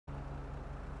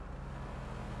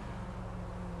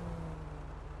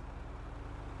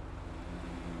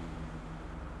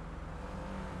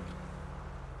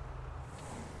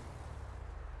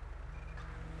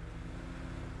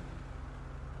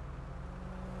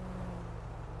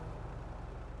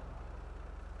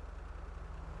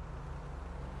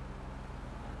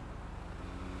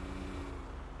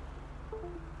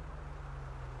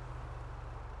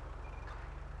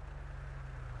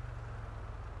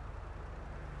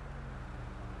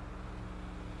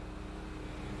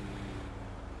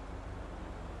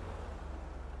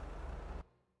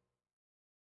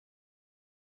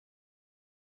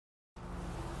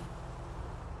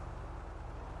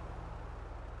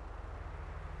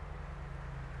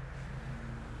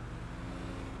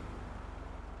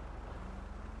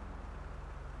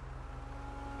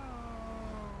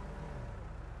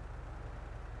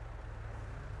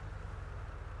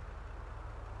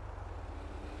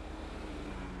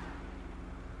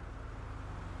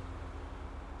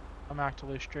I'm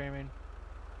actively streaming.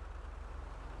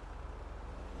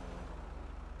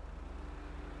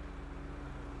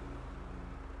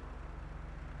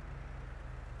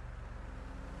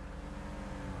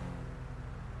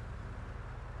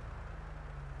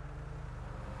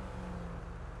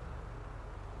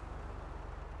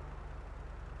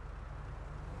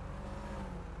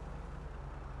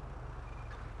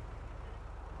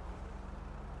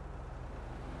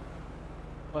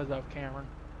 What's up, Cameron?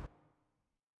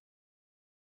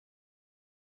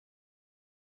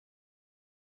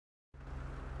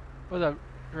 What's up,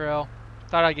 Drill?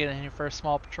 Thought I'd get in here for a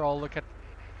small patrol,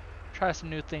 try some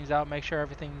new things out, make sure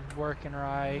everything's working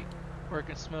right,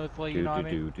 working smoothly, you know what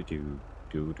I mean?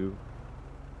 Do.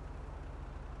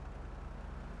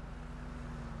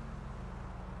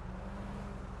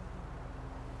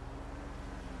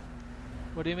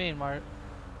 What do you mean, What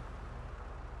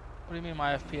do you mean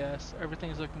my FPS?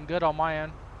 Everything's looking good on my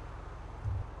end.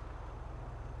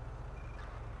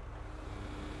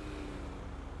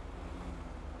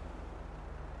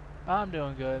 I'm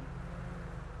doing good.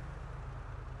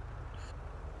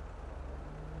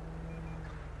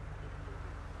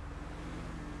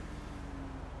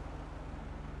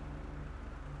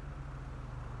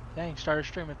 Dang, started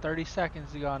streaming 30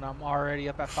 seconds ago and I'm already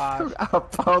up at 5.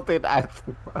 About it, I've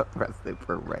arrested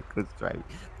for reckless driving.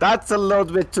 That's a little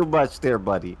bit too much there,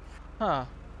 buddy. Huh.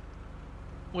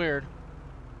 Weird.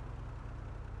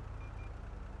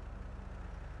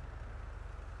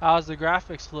 How's the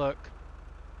graphics look?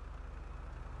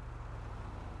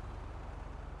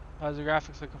 How's the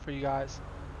graphics looking for you guys?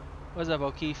 What's up,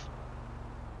 O'Keefe?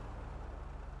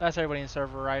 That's everybody in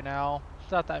server right now.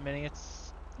 It's not that many.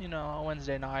 It's, you know, a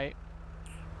Wednesday night.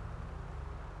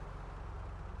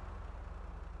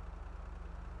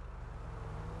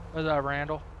 What's up,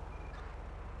 Randall?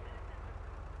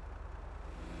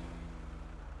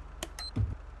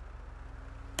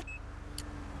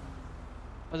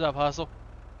 What's up, Hustle?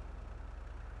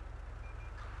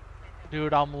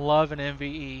 Dude, I'm loving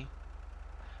MVE.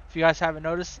 If you guys haven't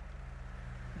noticed,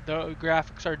 the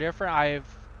graphics are different.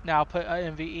 I've now put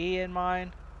MVE in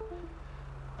mine.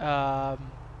 Trying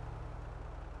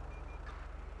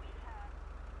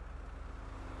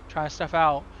stuff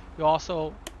out. You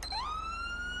also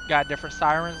got different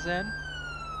sirens in.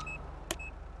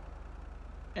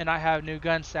 And I have new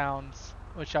gun sounds,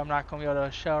 which I'm not going to be able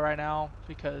to show right now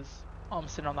because I'm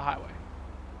sitting on the highway.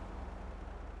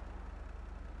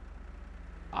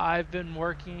 I've been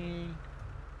working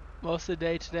most of the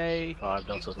day today. 5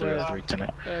 Delta 303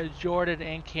 tonight. Jordan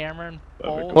and Cameron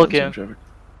Both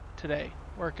today,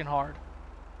 working hard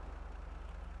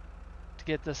to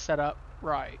get this set up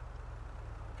right.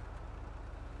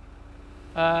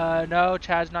 No,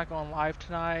 Chad's not going live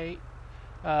tonight.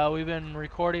 We've been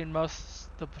recording most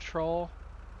of the patrol.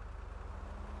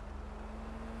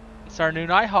 It's our new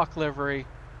Nighthawk livery.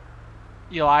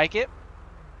 You like it?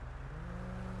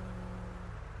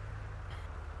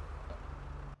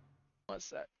 What's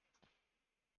that?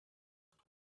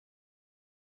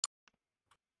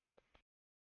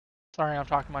 Sorry, I'm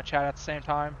talking to my chat at the same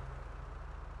time.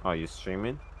 Oh, you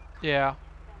streaming? Yeah.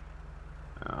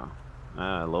 Oh,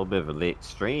 a little bit of a late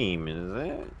stream, is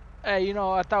it? Hey, you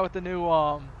know, I thought with the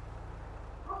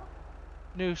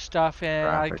new stuff in,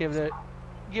 I'd give it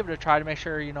a try to make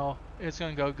sure, you know, it's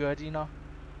gonna go good, you know.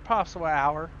 Props an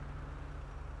hour.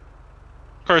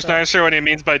 Of course, not sure what he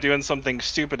means by doing something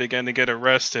stupid again to get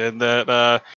arrested.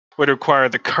 That would require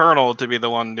the colonel to be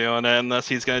the one doing it, unless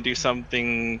he's gonna do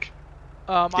something.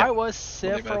 I was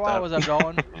sick for a while. Was I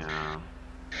going? Yeah.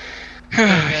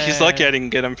 He's lucky I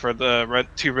didn't get him for the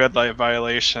 2 red light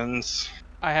violations.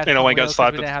 I had. You know, when he got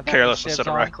slapped with careless instead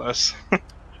of reckless.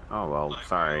 Oh well,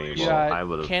 sorry. You well, got I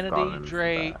would have Kennedy,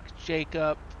 Drake,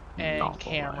 Jacob, and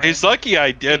Cameron. He's lucky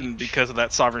I didn't because of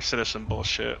that sovereign citizen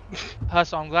bullshit.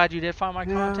 Hustle, I'm glad you did find my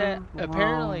content. Well,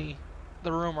 apparently,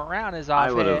 the rumor around is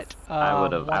I've hit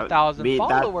 1,000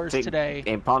 followers today.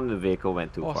 Impounding the vehicle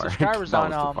went too far. Subscribers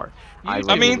on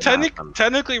I mean,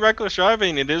 technically, reckless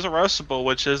driving it is arrestable,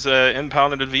 which is an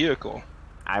impounded vehicle.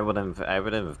 I wouldn't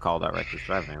have called that reckless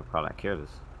driving. I would call that careless.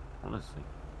 Honestly,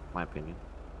 my opinion.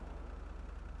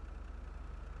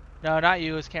 No, not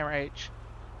you. It's Camera H.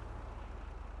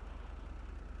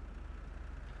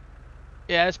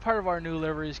 Yeah, it's part of our new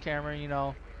liveries, Cameron. You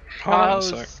know,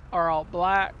 Tahoes are all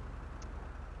black.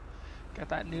 Got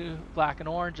that new black and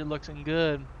orange. It looks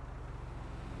good.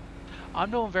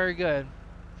 I'm doing very good.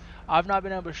 I've not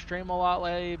been able to stream a lot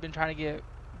lately. Been trying to get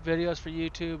videos for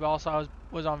YouTube. Also, I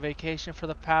was on vacation for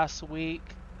the past week.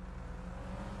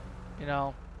 You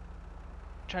know,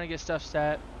 trying to get stuff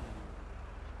set.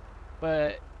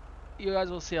 But you guys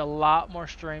will see a lot more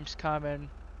streams coming.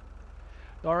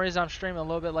 The only reason I'm streaming a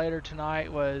little bit later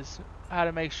tonight was I had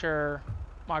to make sure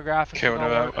my graphics Okay, were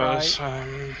whatever gonna that work was.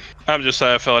 right. I'm just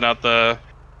filling out the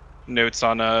notes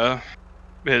on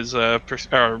his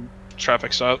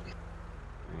traffic stop.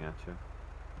 I gotcha.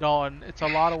 No, and it's a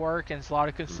lot of work and it's a lot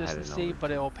of I'm heading consistency, over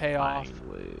but it to will pay off.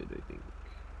 Vinewood, I think.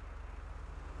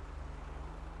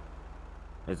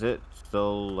 Is it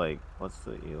still like what's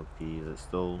the EOP? Is it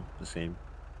still the same?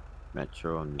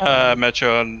 Metro and Vinewood?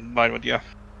 Metro and Vinewood, yeah.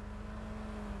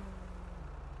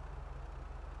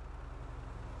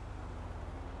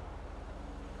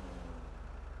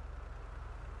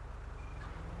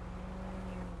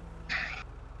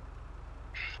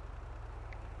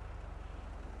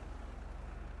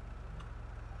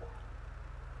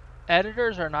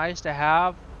 Editors are nice to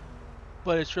have,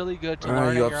 but it's really good to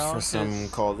learn You at up your own. for some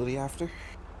Call of Duty after? It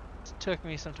took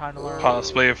me some time to learn.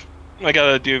 Possibly. If I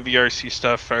gotta do VRC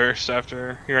stuff first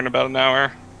after here in about an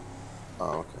hour.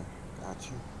 Oh, okay. Got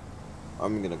you.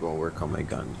 I'm gonna go work on my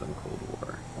guns on Cold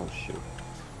War. Oh shoot.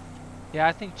 Yeah,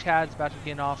 I think Chad's about to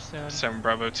get off soon. 7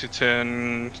 Bravo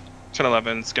 210,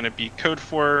 1011 is gonna be code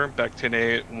 4, back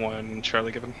 10-8, 1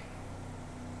 Charlie given.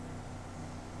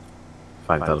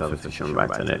 5,050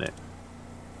 back in it.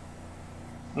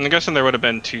 I'm guessing there would have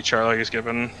been 2 Charlies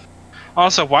given.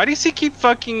 Also, why does he keep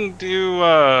fucking do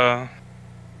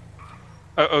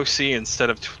OC instead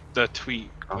of the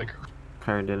tweet? Oh, Like,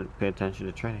 Karen didn't pay attention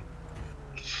to training.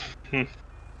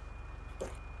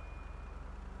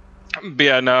 But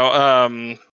yeah,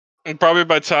 no. Probably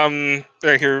by the time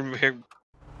they're here,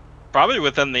 probably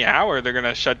within the hour, they're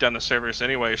gonna shut down the servers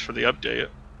anyways for the update.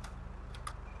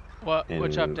 What?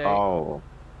 Which update? Oh.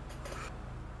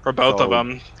 For both of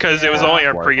them, because it was only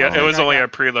a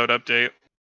preload update.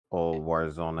 Oh,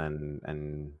 Warzone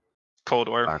and Cold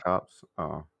War. Black Ops.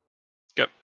 Oh.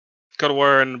 Yep. Cold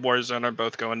War and Warzone are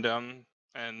both going down,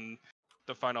 and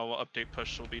the final update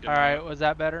push will be tonight. All right, was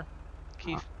that better,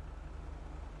 Keith?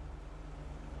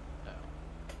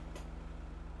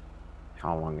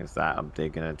 How long is that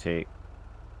update gonna take?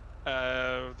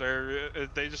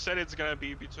 They just said it's gonna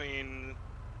be between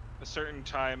a certain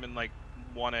time and like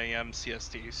 1 a.m.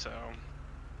 CST, so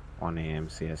 1 a.m.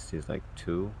 CST is like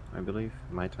 2, I believe,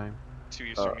 my time. 2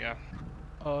 Eastern, yeah.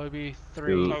 Oh, it'd be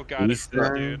 3. Oh god, it's this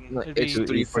dude. No, It'd it's be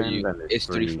 3 for Eastern, you. then It's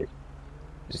 3 for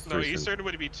It's No, 3 Eastern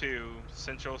would be 2,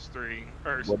 Central's 3,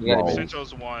 or What do you gotta do?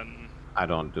 Central's 1. I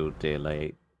don't do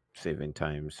daylight saving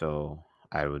time, so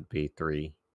I would be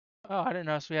 3. Oh, I didn't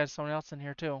notice we had someone else in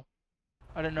here too.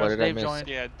 I didn't What notice did I Dave miss? joined.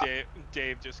 Yeah,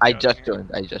 Dave just I got just in here.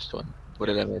 joined. I just joined. What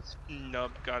did I miss?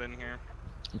 Nub got in here.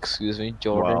 Excuse me,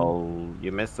 Jordan. Well,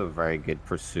 you missed a very good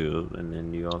pursuit, and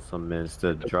then you also missed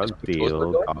a drug supposed to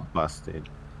deal, go? got busted.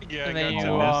 Yeah, I And then got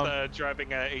you, missed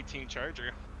driving a 18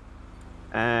 Charger.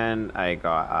 And I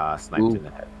got sniped Ooh. in the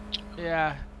head.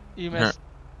 Yeah, you missed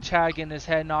Chad getting his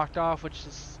head knocked off, which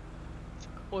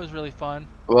was really fun.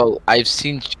 Well, I've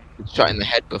seen shot in the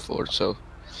head before, so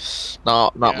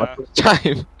not Yeah. much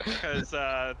time. Because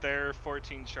their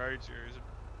 14 Chargers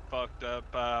fucked up.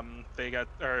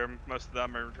 Most of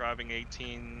them are driving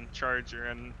 18 Charger,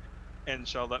 and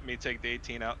shall let me take the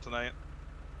 18 out tonight.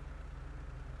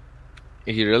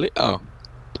 Is he really? Oh,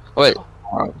 wait.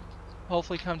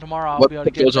 Hopefully, come tomorrow, I'll What be able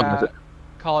to get zone was that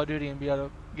Call of Duty and be able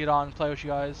to get on and play with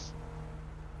you guys.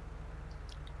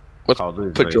 What's Call of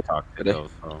Duty's put very your toxic today? though,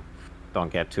 so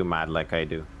don't get too mad like I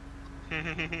do.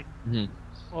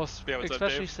 Well, Yeah, what's up,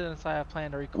 especially Dave? since I have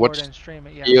planned to record What's and stream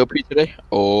it. Yeah. EOP today?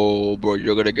 Oh, bro,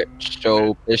 you're gonna get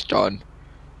so pissed on.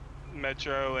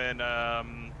 Metro and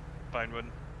Vinewood.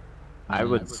 I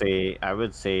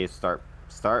would say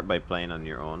start by playing on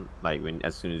your own. Like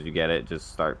as soon as you get it,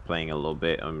 just start playing a little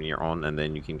bit on your own, and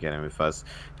then you can get in with us.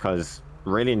 Because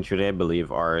really and truly, I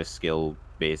believe our skill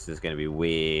base is going to be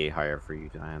way higher for you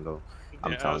to handle.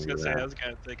 I'm Yeah, I telling was you gonna say that. I was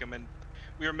gonna take them in.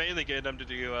 We were mainly getting them to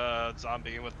do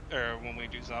zombie when we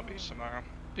do zombies tomorrow.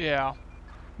 Yeah.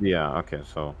 Yeah. Okay.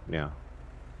 So yeah.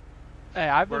 Hey,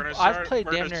 I've played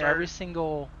damn near every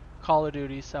single Call of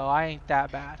Duty, so I ain't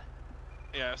that bad.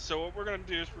 Yeah. So what we're gonna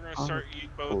do is we're gonna start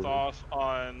both off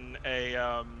on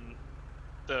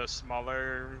the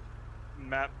smaller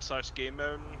map / game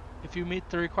mode. If you meet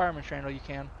the requirements, Randall, you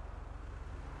can.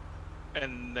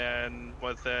 And then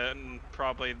within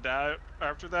probably that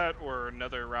after that or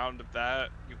another round of that,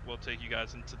 we'll take you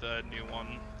guys into the new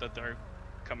one that they're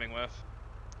coming with.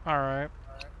 All right.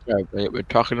 Yeah, we're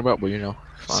talking about, but you know.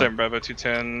 7 Bravo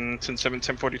 210, 10-7,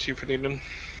 1042 for Dillon.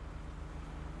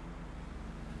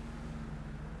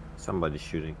 Somebody's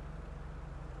shooting.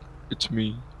 It's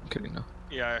me. I'm kidding now.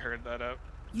 Yeah, I heard that up.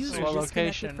 User What disconnected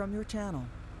location? from your channel.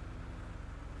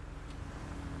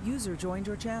 User joined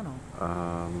your channel.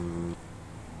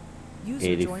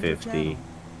 80-50.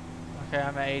 Okay,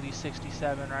 I'm at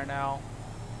 80-67 right now.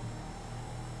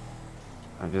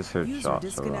 I just heard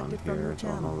shots around here. I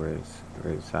don't know where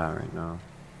it's at right now.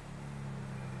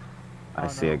 I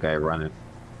see a guy running.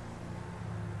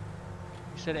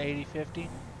 You said 80-50?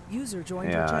 User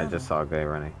joined your Yeah, channel. I just saw a guy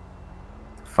running.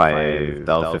 5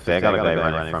 Delta 50. I got a guy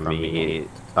running from me.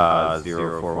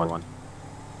 041.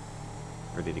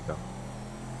 Where did he go?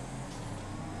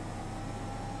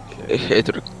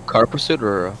 Either car pursuit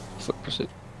or foot pursuit.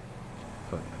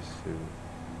 Foot pursuit.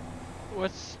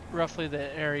 What's roughly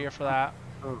the area for that?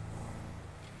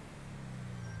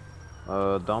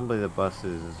 Down by the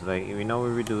buses. Like, you know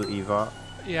where we do EVA?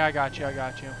 Yeah, I got you. I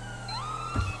got you.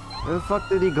 Where the fuck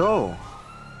did he go?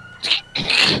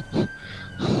 I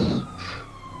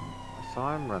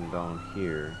saw him run down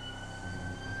here.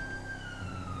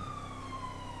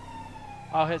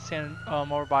 I'll hit San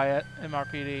over by it.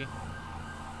 MRPD.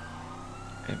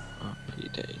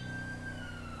 MRPD.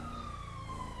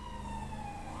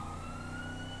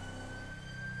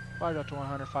 Fired up to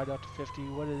 100, fired up to 50.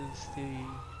 What is the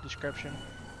description?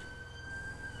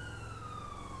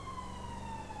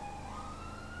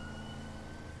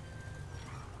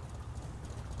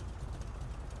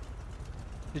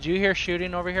 Did you hear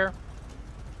shooting over here?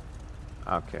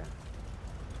 Okay.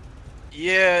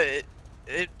 Yeah,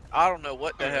 I don't know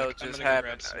what the hell just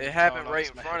happened. It happened right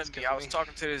in front of me. I was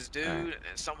talking to this dude, and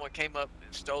someone came up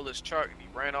and stole his truck, and he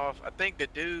ran off. I think the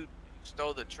dude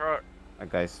stole the truck. A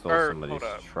guy stole somebody's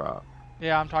truck.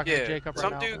 Yeah, I'm talking to Jacob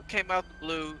right now. Some dude came out the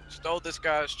blue, stole this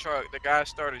guy's truck. The guy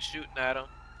started shooting at him,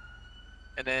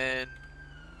 and then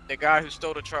the guy who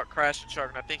stole the truck crashed the truck,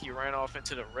 and I think he ran off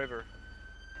into the river.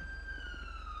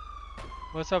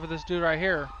 What's up with this dude right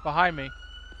here behind me?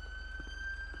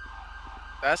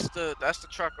 That's the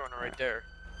truck owner right there.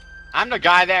 I'm the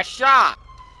guy that shot.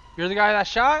 You're the guy that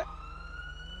shot?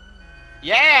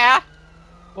 Yeah.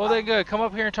 Well, then good. Come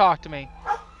up here and talk to me.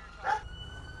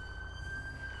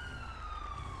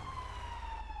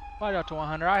 Fired up to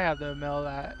 100. I have the mill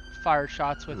that fired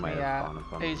shots with me at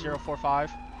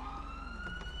 8045.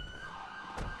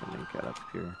 Let me get up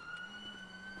here.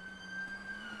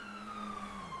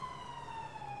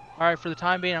 Alright, for the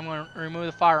time being, I'm going to remove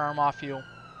the firearm off you.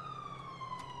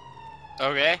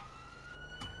 Okay.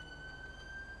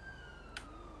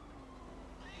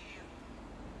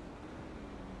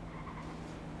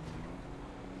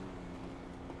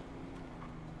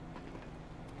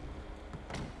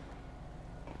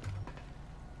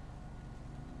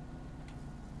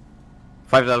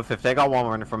 $5.50. I got one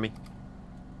running from me.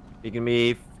 You can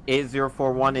be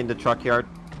 8041 in the truck yard.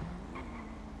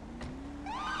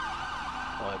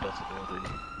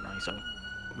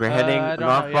 We're heading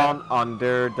northbound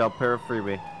under Del Perro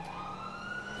Freeway.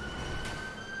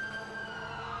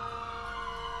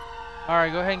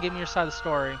 Alright, go ahead and give me your side of the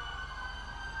story.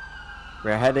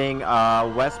 We're heading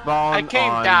westbound I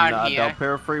came on down here. Del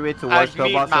Perro Freeway I towards was Del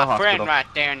meeting Bosco my Hospital. friend right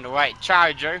there in the white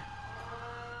Charger,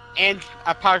 and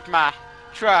I parked my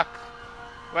truck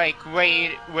like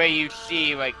where you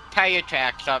see like tire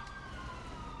tracks up,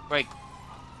 like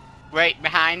right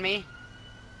behind me.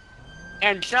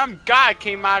 And some guy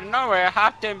came out of nowhere,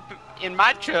 hopped in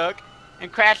my truck,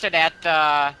 and crashed it at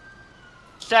the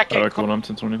second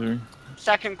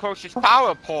closest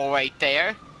power pole right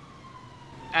there.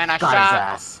 And I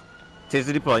shot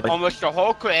Taser deployed. almost the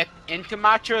whole clip into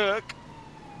my truck.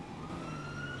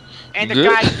 And the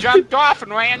guy jumped off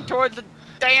and ran towards the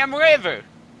damn river.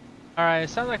 Alright, it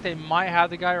sounds like they might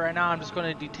have the guy right now. I'm just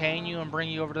going to detain you and bring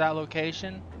you over to that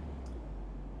location.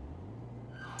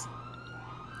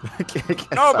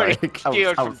 Nobody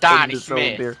steals from Donnie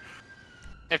Smith.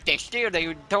 If they steal,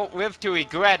 they don't live to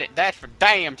regret it. That's for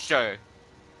damn sure.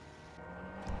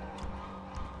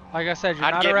 Like I said,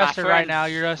 you're not arrested right now.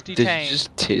 You're just detained. Did you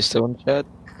just taste someone, Chad?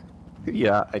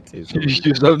 Yeah, I tased him.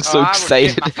 I'm so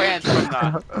excited. I would get my friends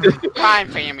from the crime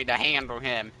family to handle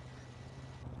him.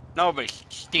 Nobody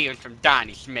steals from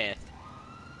Donnie Smith.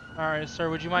 Alright,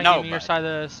 sir, would you mind giving me your side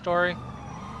of the story?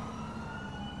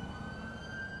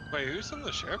 Wait, who's in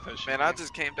the sheriff? Man, I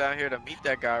just came down here to meet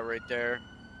that guy right there,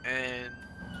 and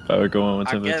I would go on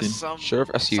I guess some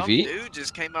dude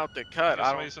just came out the cut.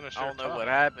 I don't know what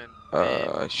happened.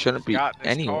 Shouldn't be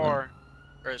anyone.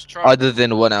 His truck, other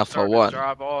than 1 Alpha 1.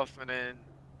 Drive off, and then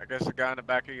I guess the guy in the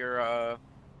back of your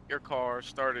car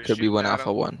started. Could be 1 Alpha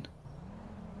him. 1.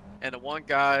 And the one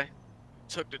guy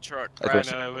took the truck,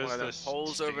 crashed into one of those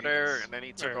holes over there, and then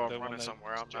he took off running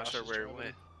somewhere. I'm not sure where he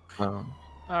went. Oh.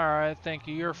 Alright, thank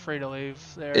you. You're free to leave.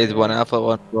 There. Is 1 Alpha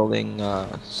 1 rolling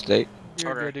state?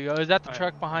 You're good to go. Is that the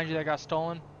truck behind you that got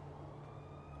stolen?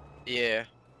 Yeah.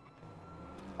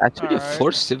 Actually,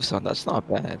 4 civs on. That's not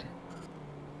bad.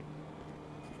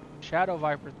 Shadow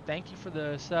Viper, thank you for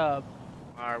the sub.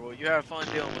 Alright, well, you have fun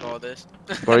dealing with all this.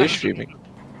 Why are you streaming?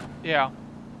 Yeah.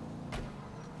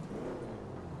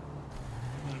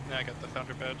 Now I got the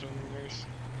founder badge on yours.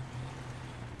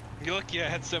 You lucky I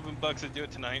had $7 to do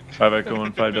it tonight. 5 Echo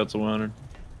 1, 5 Delta 100.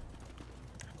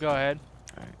 Go ahead.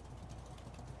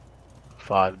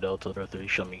 5 Delta 3,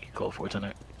 show me code for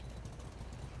tonight.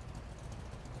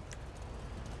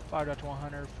 5 Delta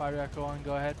 100, 5 Echo 1,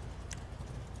 go ahead.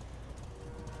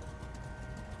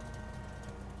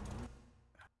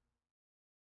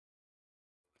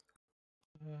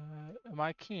 Am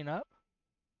I keying up?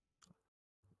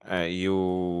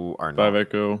 You are not. 5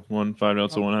 Echo 1, 5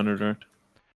 Delta 100,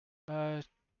 right?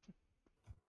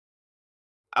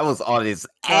 I was on his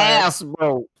ass,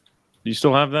 bro. Do you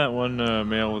still have that one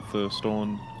mail with the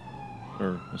stolen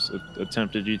or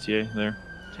attempted GTA there?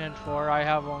 10-4, I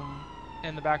have them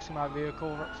in the backseat of my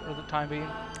vehicle for the time being.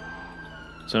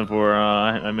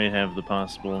 10-4, I may have the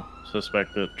possible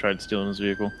suspect that tried stealing his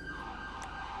vehicle.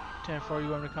 10-4, you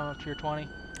want me to come up to your 20?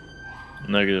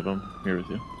 Negative, I'm here with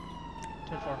you.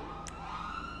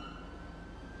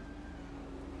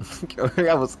 10-4.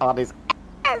 I was on his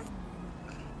ass.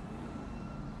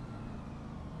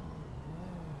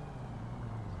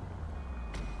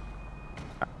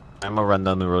 I'm gonna run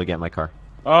down the road and get my car.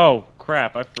 Oh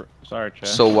crap! Sorry, Chad.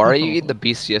 So why are you in the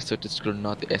BCS Discord,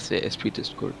 not the SASP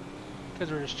Discord?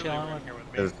 Because we're just chilling.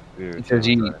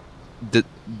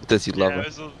 Does he love it?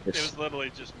 us? It was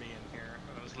literally just me in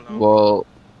here. Well,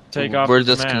 Take off we're his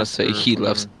just gonna say he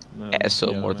loves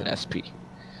SO more than SP.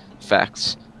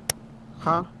 Facts.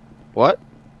 Huh? What?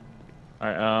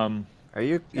 Alright, Are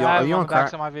you on on the backs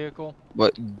crack? of my vehicle?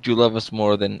 What? You love us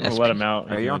more than SP? let him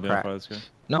out. Are you on crack?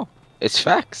 No, it's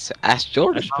facts. Ask I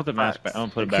Jordan. should put the mask back. I'm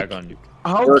gonna put it back on you.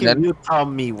 How Jordan. can you tell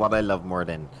me what I love more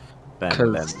than Because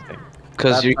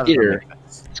That you're doesn't here. make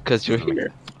sense. Because you're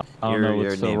here. I don't know You're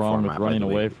what's so named wrong format, with by running the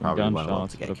way. away You from probably wouldn't want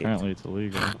gunshots, to but get kicked. apparently it's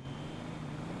illegal.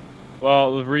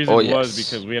 Well, the reason Oh, was yes.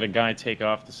 because we had a guy take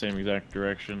off the same exact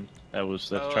direction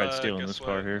that tried stealing this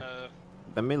car here.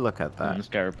 Let me look at that. And this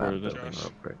guy reported it. building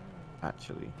real quick.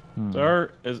 Actually,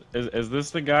 Sir, is this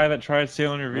the guy that tried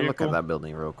stealing your let me look vehicle? at that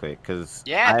building real quick, cause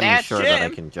Yeah, I'm that's sure that I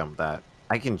him. can jump that.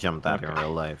 I can jump that in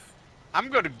real life. I'm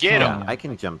gonna get him. I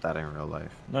can jump that in real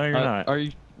life. No, you're not. Are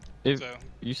you? If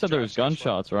you said there was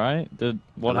gunshots, right?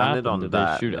 What I landed happened? on Did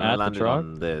that. they shoot and I at the landed truck?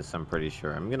 on this. I'm pretty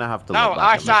sure. I'm gonna have to. No, look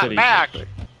I back at my shot footage back. real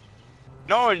quick.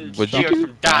 No one Would steals you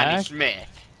from Donnie back?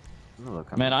 Smith. I'm gonna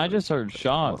look at Man, my I just footage. heard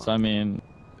shots. Hold I on. mean,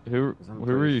 who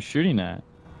were you shooting at?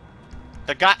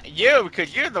 The guy, you,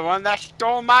 because you're the one that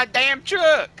stole my damn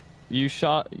truck. You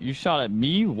shot at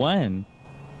me when?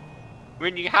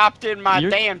 When you hopped in my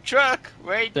You're- damn truck,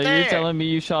 right So there. you're telling me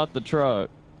you shot the truck?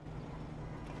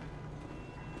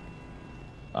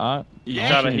 He Yeah.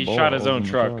 shot, I don't see he bullet shot his holes own in the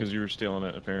truck because you were stealing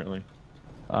it, apparently.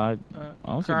 I don't see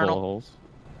bullet Colonel, holes.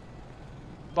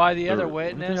 by the other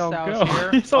Where'd they witness all that go? was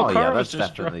here, His whole Oh car yeah, was that's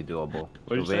destroyed. definitely doable. What'd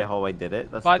The you way say? how I did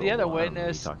it, that's by the doable. other I don't know what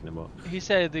witness, you're talking about. he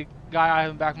said the guy I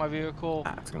have in back of my vehicle,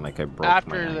 Acting like I broke after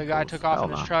my the guy ankles. took off Hell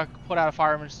in his nah. truck, put out a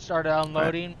fire and started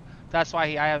unloading. That's why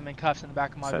I have him in cuffs in the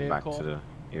back of my Set back vehicle. to the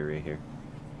area here.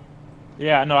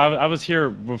 Yeah, no, I was here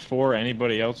before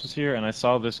anybody else was here, and I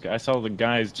saw this guy. I saw the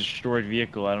guy's destroyed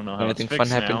vehicle. I don't know how Anything it's fun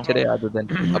fixed happened now. today other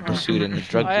than a pursuit and a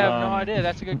drug I deal? have no idea.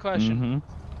 That's a good question.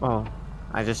 Well,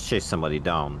 I just chased somebody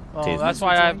down. Well, Tased that's him.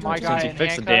 why I have my guy Since he in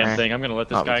fixed the damn handcuffs. thing, I'm gonna let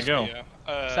this Oh, guy go.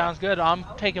 Sounds good. I'm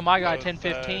taking my guy both,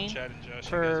 1015 Chad and Josh, you guys are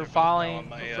for both filing on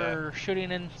my, for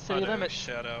shooting in city auto limits.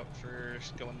 Shout out for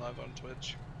going live on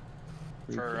Twitch.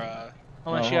 For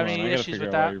Unless you have any issues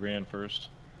with that. You ran first.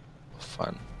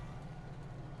 Fun.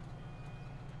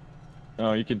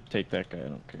 Oh, you could take that guy. I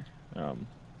don't care.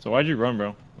 So why'd you run,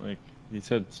 bro? Like he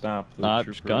said, stop. The Not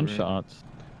trooper gunshots.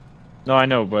 No, I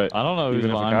know, but I don't know who's even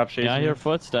if a lying. cop Yeah, chasing I you? hear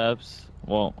footsteps.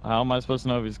 Well, how am I supposed to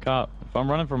know if he's a cop? If I'm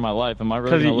running for my life, am I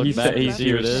really because gonna look he back said and see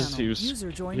who it is? he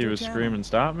was screaming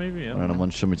stop maybe. I don't Random know. one,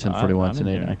 show me I 1041 didn't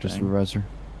tonight, hear actor anything. supervisor.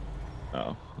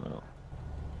 Oh, well.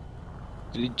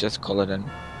 Did he just call it in?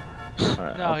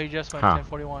 Alright, No, he just went Huh.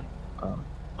 1041.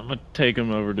 I'm gonna take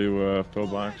him over to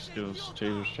Pillbox, get his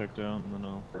tasers checked out, and then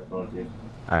I'll.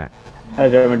 Alright.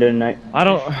 How's everyone doing tonight? I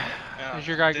don't. Is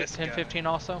your guy 1015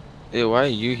 also? Hey, why are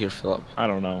you here, Philip? I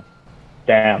don't know.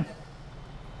 Damn.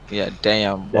 Yeah,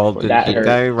 damn. Well, Did that he- did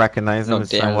I recognize him? No, as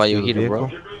damn, soon why as you the here, bro?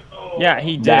 vehicle? Yeah,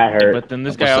 he did. That hurt. But then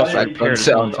this What's guy up, also that repaired his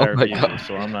sound? entire Oh my vehicle, God.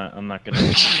 so I'm not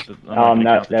gonna. Oh,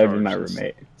 no, that would be my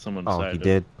roommate. Someone Oh, decided he to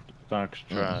did.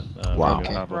 Foxtrot. Wow.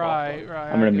 Right.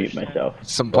 I'm gonna mute myself.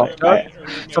 Some But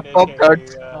Pop-Tarts. Some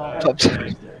Pop-Tarts.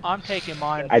 I'm taking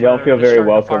mine. I don't for feel very discharging a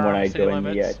welcome when firearm I city join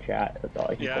the limits. chat. That's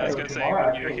all I can Yeah, say. I was gonna say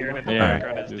what you're hearing in the Yeah,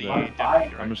 background is do the that. deputy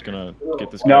director. I'm just gonna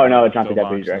get this. No, guy it's not the Bill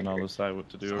deputy Box, and then director. I'll decide what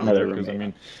to do over Another there. Because I roommate.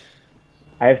 mean,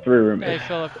 I have 3 Hey roommates.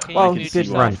 Philip, can Well, you he mute did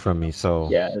yourself? run from me, so.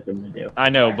 Yeah, that's what I'm gonna do. I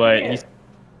know, but he's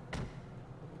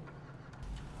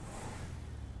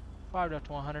 5 up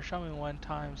to 100. Show me 1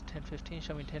 times 1015.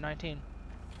 Show me 1019.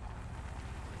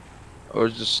 Or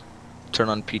just turn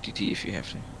on PTT if you have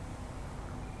to.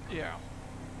 Yeah.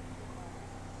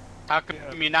 How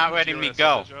come you're not letting me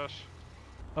go?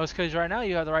 Well, it's because right now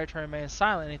you have the right to remain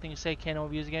silent. Anything you say can and will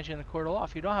be used against you in the court of law.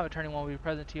 If you don't have an attorney, one will be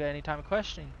present to you at any time of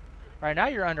questioning. Right now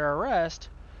you're under arrest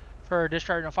for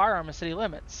discharging a firearm in city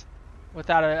limits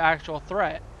without an actual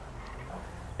threat.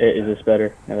 Is this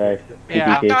better?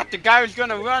 Yeah. I thought the guy was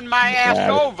gonna run my ass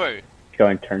over. Go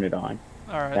and turn it on.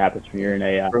 Alright. What happens when you're in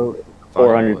a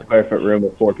 400 square foot room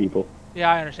with 4 people?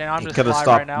 Yeah, I understand. I'm just could have live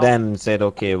stopped right now. then and said,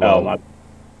 okay, well. Oh,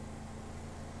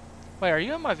 Wait, are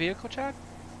you in my vehicle, Chad?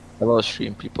 Hello,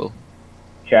 stream people.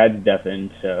 Chad's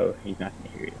deafened, so he's not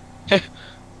gonna hear you.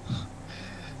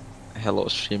 Hello,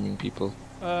 streaming people.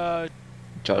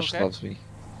 Josh okay. loves me.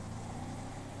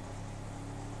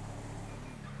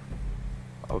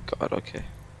 Oh God, okay.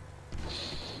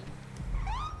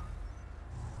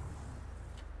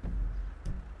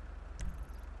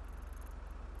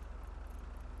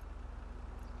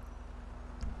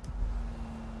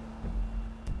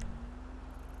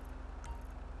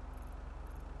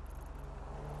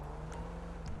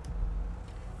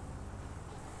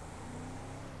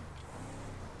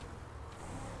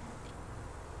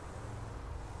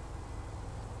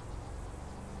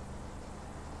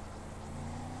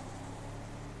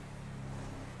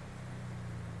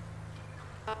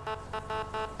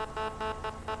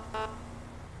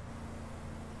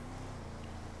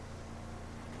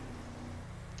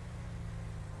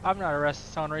 I've not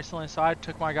arrested someone recently, so I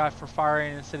took my guy for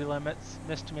firing in city limits,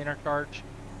 misdemeanor charge.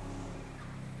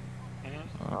 Having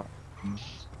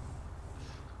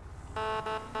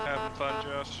fun,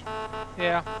 Josh?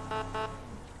 Yeah.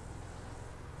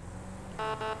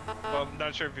 Well, I'm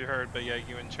not sure if you heard, but yeah,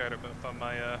 you and Chad are both on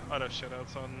my auto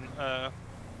shoutouts on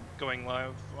going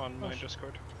live on my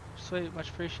Discord. Sweet, much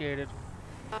appreciated.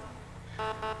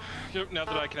 Yep, now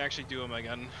that I can actually do them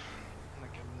again.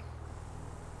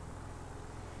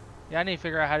 Yeah, I need to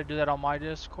figure out how to do that on my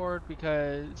Discord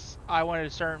because I wanted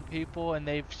certain people and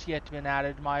they've yet to been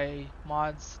added. My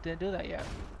mods didn't do that yet.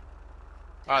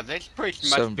 Oh, this place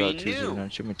must be new.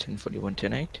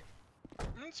 1041-10-8.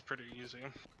 That's pretty easy.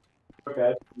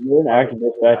 Okay. You're an active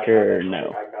dispatcher or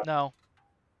no? No.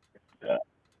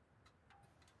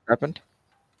 Happened?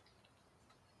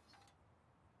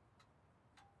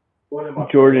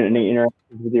 Jordan, any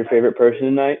interactions with your favorite person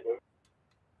tonight?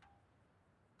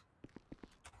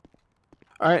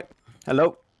 Alright.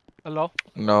 Hello? Hello?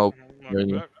 No.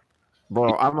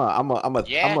 Bro, I'm a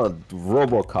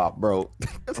RoboCop, bro.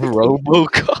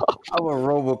 RoboCop. I'm a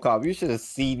RoboCop. You should have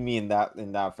seen me in that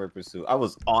pursuit. I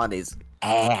was on his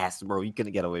ass, bro. You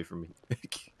couldn't get away from me.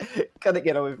 Couldn't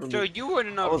get away from me. So you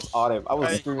wouldn't know. I was on him. I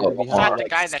was screaming behind. Not the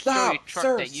guy that stole your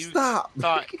truck that you thought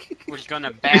was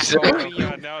gonna back over you.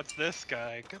 Yeah, now it's this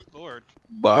guy. Good lord.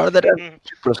 Bar that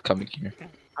troopers coming here.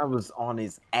 I was on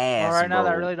his ass. Well, right now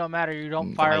bro. that really don't matter. You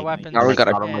don't fire weapons. Now we got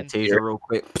out of my taser real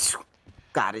quick.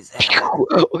 Got his ass.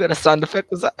 We got a sound effect.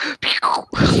 Was that?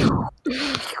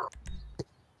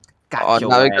 Got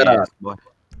now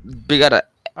we got a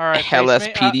All right,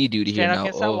 LSPD dude here stand now.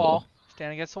 against that wall.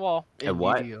 Stand against the wall. And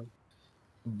what?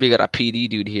 We got a PD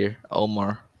dude here,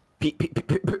 Omar.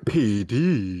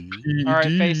 PD. All right,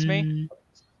 face me.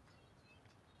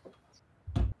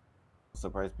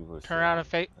 Surprised people. Turn around and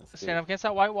face. Stand up against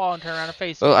that white wall and turn around and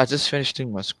face me. Well, I just finished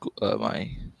doing my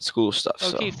school stuff. Oh,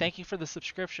 so. Keith, thank you for the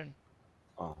subscription.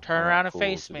 Oh, turn around and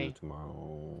face me.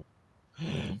 Tomorrow.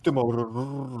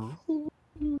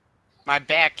 My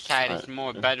back side is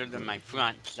more better than my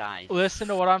front side. Listen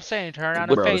to what I'm saying. Turn around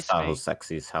and face me. Bro,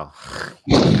 sexy as hell.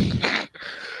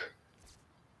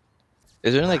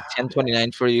 Is there like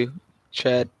 10:29 for you,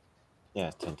 Chad?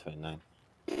 Yeah, 10:29.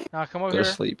 Now come over Go here.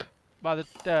 to sleep. By the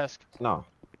desk. No.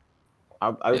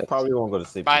 I probably won't go to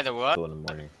sleep. By the what? In the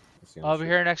morning. Over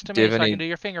here next to me so I can do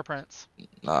your fingerprints.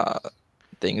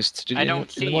 Things to do. I don't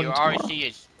see you. All I see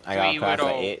is three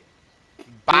little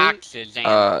boxes.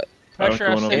 Pressure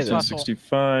going up face to muscle.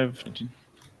 65. You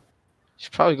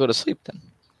should probably go to sleep then.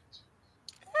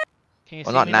 Can you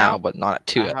Well, see not me now, but not at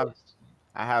 2.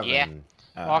 I have. Yeah.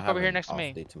 Walk over here next to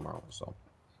me. Day tomorrow, so.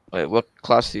 Wait, what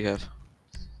class do you have?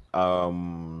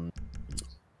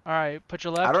 All right, put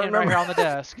your left hand right here on the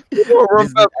desk.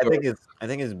 I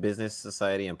think it's business,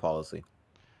 society, and policy.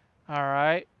 All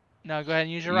right. Now go ahead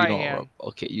and use your You right don't hand.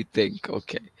 Okay, you think.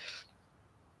 Okay.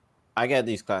 I get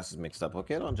these classes mixed up.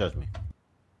 Okay, don't judge me.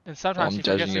 And sometimes you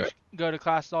forget to go to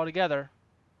classes altogether.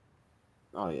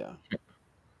 Oh yeah.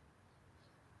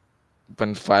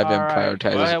 When 5M right.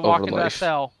 prioritizes Go ahead, over walk into that life.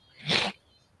 cell.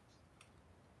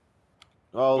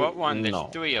 Well, What one? no.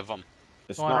 There's 3 of them.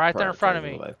 It's One not right there in front of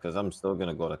me. because I'm still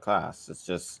gonna go to class. It's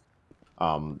just,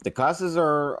 the classes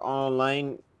are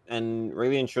online, and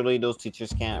really and truly, those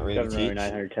teachers can't really teach.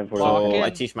 So I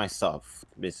teach myself.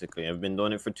 Basically, I've been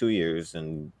doing it for 2 years,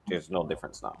 and there's no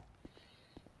difference now.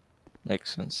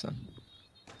 Makes sense then.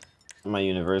 In my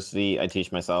university, I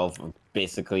teach myself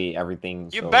basically everything.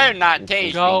 You better not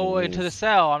teach. Go into the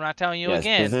cell. I'm not telling you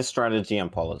again. Business strategy and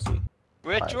policy.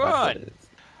 Which one?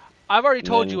 I've already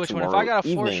told you which one. If I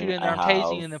gotta force you in there, I'm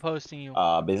tasing you and then posting you.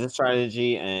 Business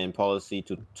strategy and policy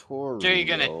tutorial. So you're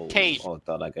gonna tase. Oh, I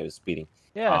thought like I was speeding.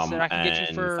 Yes, and I can get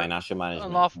you for financial management.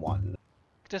 unlawful. 1.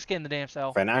 Just get in the damn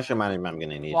cell. Financial management, I'm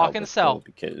gonna need. Walk in the cell.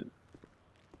 Because.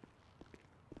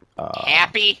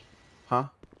 Happy? Huh?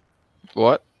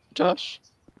 What, Josh?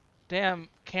 Damn,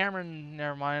 Cameron.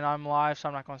 Never mind. I'm live, so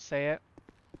I'm not gonna say it.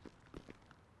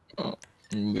 Oh,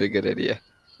 very good idea.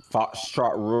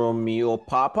 Foxtrot Romeo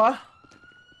Papa.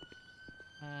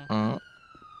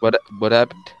 What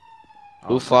happened?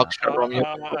 Who Foxtrot Romeo?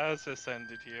 I was just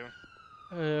sending it to you.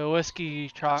 Whiskey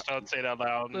trot. Just don't say it out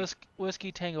loud.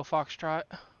 Whiskey Tango Foxtrot.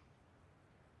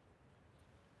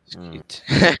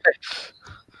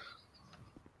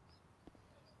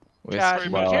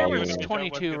 Cameron's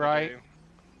 22, right?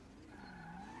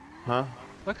 Huh?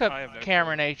 Look up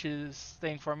Cameron H's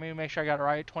thing for me. Make sure I got it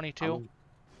right. 22.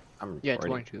 Yeah,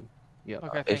 22. Yeah.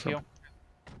 Okay, thank you.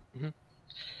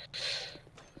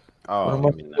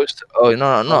 Oh,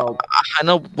 no. I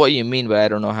know what you mean, but I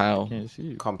don't know how. Can't see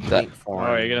you. Complete form.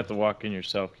 Oh, you're gonna have to walk in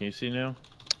yourself. Can you see now?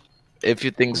 If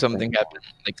you think something happened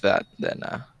like that, then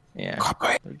yeah.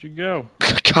 Where'd you go?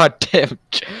 God damn.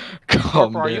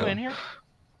 Calm down. Are you in here?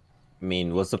 I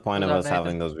mean, what's the point of us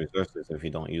having those resources if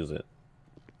you don't use it?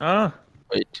 Huh?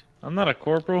 Wait. I'm not a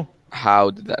corporal.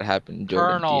 How did that happen,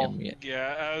 Colonel?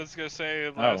 Yeah, I was gonna say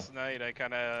last night I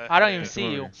kind of. I don't even see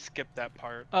you. Skipped that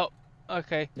part. Oh,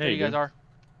 okay. There you guys are.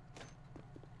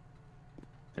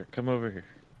 Here, come over here.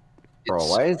 Bro,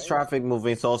 why is traffic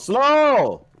moving so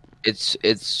slow?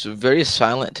 It's very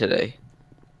silent today.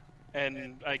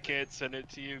 And I can't send it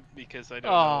to you because I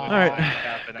don't know. All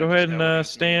right, go ahead and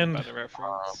stand.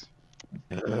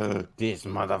 This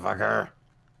motherfucker.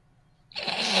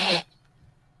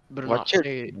 Watch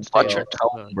your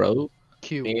tone, bro.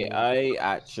 AI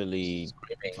actually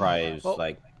drives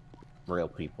like real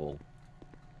people.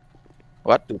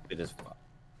 What? Stupid as fuck.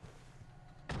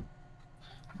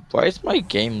 Why is my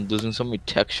game losing so many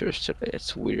textures today?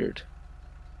 It's weird.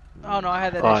 Oh no, I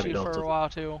had that issue for a while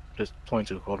too. Just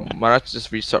 22. Hold on. Why not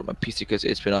just restart my PC because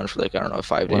it's been on for like I don't know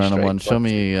 5 days straight. 191. Show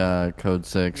me code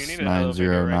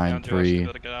 69093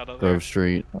 Grove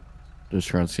Street. Just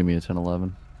trying to see me at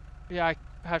 1011. Yeah, I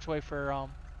have to wait for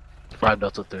 5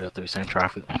 Delta 303. Same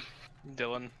traffic.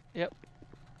 Dylan. Yep.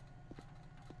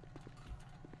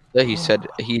 Yeah, he said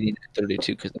he needed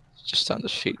 32 because it's just on the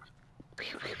sheet.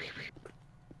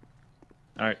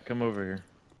 All right, come over here.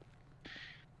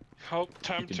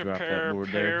 Time to drop that prepare. board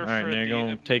there. All right, now you're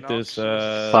gonna take this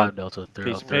 5 Delta 303.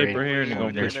 piece of paper here, and you're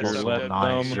gonna push your left thumb.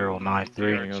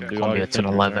 9093. You're gonna do Call all me your at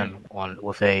 1011 on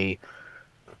with a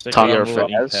Stick toggle your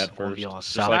pad first, on just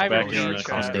South like back Avenue in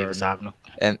across Davis Avenue.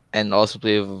 And also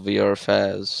play VR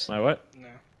Faz. My what? No.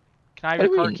 Can I have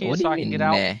your car keys so I can get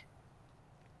out? Nah.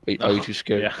 Wait, are you too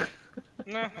scared? Yeah.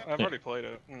 No, I've already played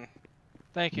it.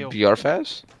 Thank you. VR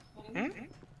Faz?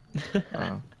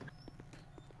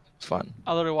 Fun.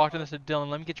 I literally walked in and said, Dylan,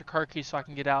 let me get your car keys so I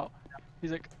can get out.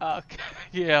 He's like, okay.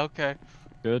 Yeah, okay.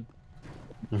 Good.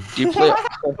 Do you play?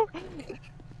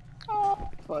 Oh,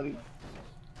 funny.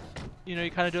 You know,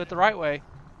 you kind of do it the right way.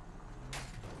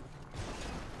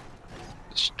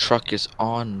 This truck is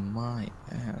on my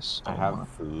ass. I have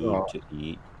food to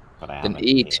eat, but I Then haven't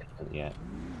eat. eaten yet.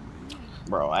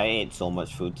 Bro, I ate so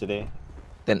much food today.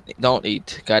 Then don't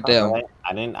eat. Goddamn.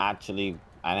 I didn't actually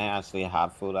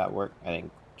have food at work. I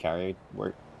didn't carry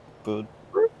work food,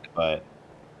 but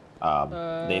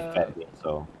they fed me,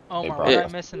 so Oh they my, brought what it. did I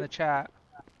miss in the chat?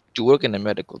 You work in the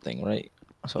medical thing, right?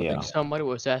 Yeah. Somebody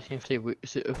was asking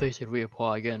if they should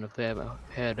reapply again if they haven't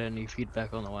had any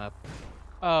feedback on the lab.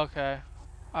 Oh, okay.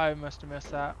 I must have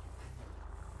missed that.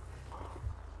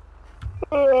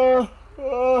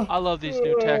 I love these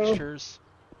new textures.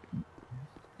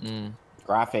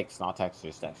 Graphics, not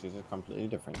textures. Textures are completely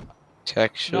different.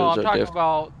 Textures No, I'm are talking different.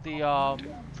 about the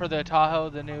for the Tahoe,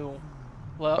 the new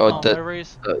Oh,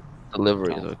 liveries. The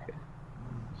liveries, okay.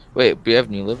 Wait, we have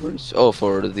new liveries? Oh,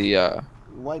 for the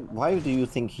Why do you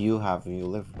think you have new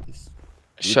liveries?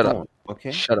 Shut up.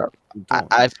 Okay. Shut up. You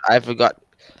don't. I forgot.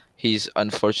 He's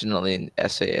unfortunately in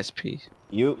SASP.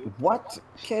 You what,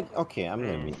 kid? Okay, I'm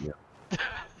gonna meet you.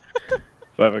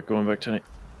 5 going back tonight.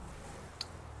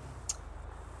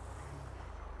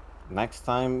 Next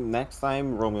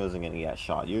time, Romeo isn't gonna get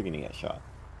shot. You're gonna get shot.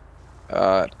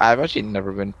 I've actually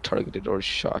never been targeted or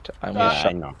shot. I'm shot.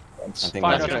 I know. I think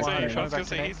I was gonna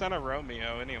say he's not a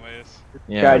Romeo, anyways.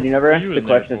 Yeah. God, you never answered the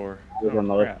question. I was on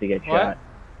the list to get shot.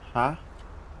 Huh?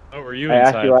 What were you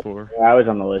inside for? I was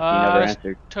on the list. You never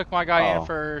answered. Took my guy in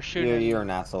for shooting. You're an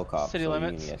asshole cop. City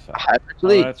limits.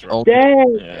 Actually, that's right.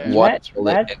 Dang, that's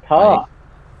tough.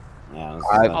 Yeah,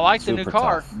 I like the new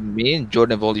car. Me and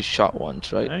Jordan have only shot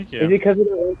once, right? Thank you. Is it because of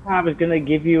the one time I was gonna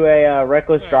give you a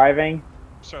reckless driving?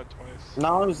 Shot twice.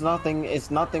 No, it's nothing.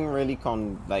 It's nothing really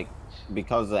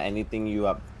because of anything you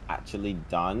have actually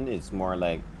done. It's more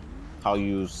like how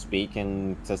you speak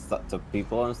to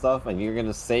people and stuff, and you're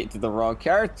gonna say it to the wrong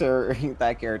character.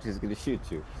 That character is gonna shoot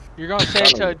you. You're gonna say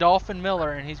it to Dolphin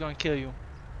Miller, and he's gonna kill you.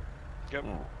 Yep.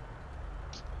 Yeah.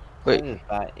 Wait.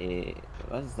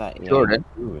 What is that? Jordan.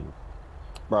 Doing?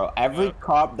 Bro, every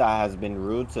cop that has been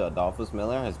rude to Adolphus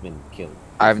Miller has been killed.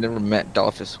 I've never met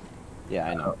Dolphus. Yeah,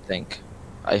 I know.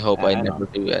 I hope I never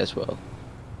do as well.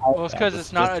 Well, it's because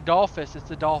it's not Adolphus, it's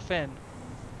the Dolphin.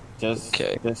 Just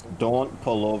don't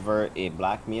pull over a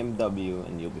black BMW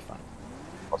and you'll be fine.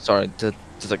 Oh, sorry, there's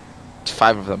like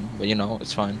 5 of them, but you know,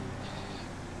 it's fine.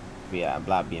 Yeah,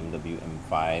 black BMW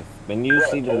M5. When you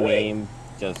see the name,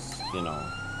 just,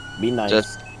 be nice.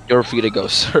 Just, you're free to go,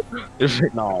 sir.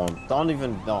 No,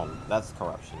 don't. That's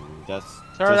corruption.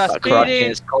 Sir, that's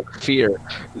corruption. It's called fear.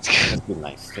 Just be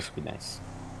nice. Just be nice.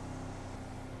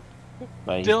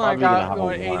 But Dillon got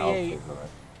going 88.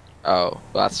 Oh,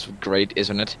 that's great,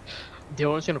 isn't it?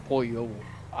 Dillon's gonna pull you over.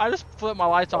 I just flipped my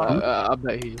lights on. I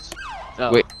bet he's.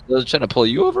 Wait, Dillon's trying to pull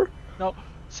you over? No,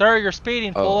 sir, you're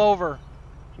speeding. Pull over.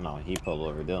 No, he pulled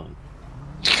over Dillon.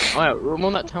 Alright,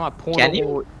 remember that time I pulled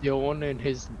over Dillon and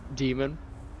his demon?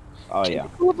 Oh yeah.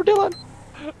 Pull over Dillon.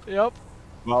 Yep.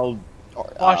 Well,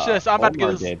 watch this. I'm about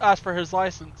to ask for his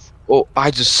license. Oh,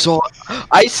 I just saw it.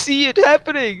 I see it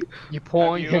happening. You're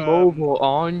pulling him over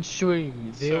on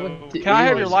stream. Can I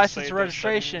have your license and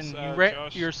registration?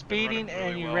 You're speeding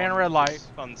and you ran a red light.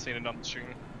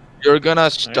 You're gonna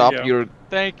stop your.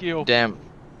 Thank you. Damn.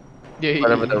 Yeah,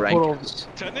 whatever the rank is.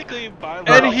 Technically, by law.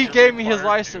 And he gave me his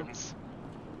license.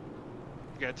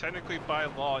 Yeah, technically by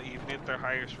law, even if they're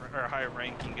higher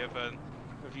ranking,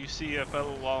 if you see a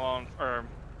fellow law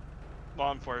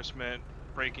enforcement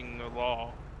breaking the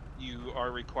law, you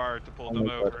are required to pull them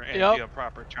over and do a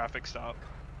proper traffic stop.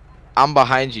 I'm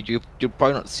behind you. You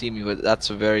probably don't see me, but that's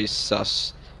very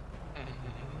sus.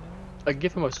 I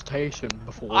give him a citation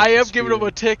before. I am giving him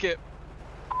a ticket.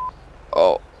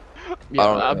 Oh. Yeah,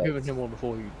 I'm giving him one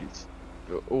before you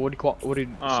do. What did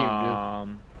you see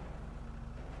him do?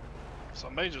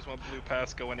 Somebody just went blue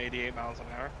past going 88 miles an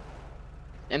hour.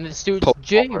 And this dude's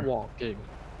jaywalking.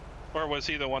 Or was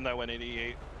he the one that went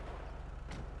 88?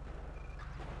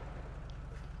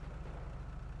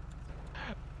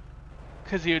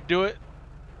 Because he would do it.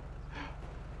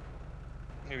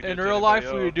 In real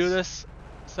life, we would do this.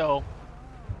 So.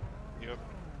 Yep.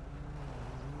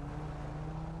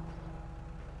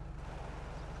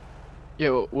 Yeah,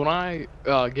 when I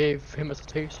gave him a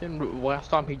citation, last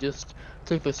time he just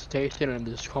took the citation and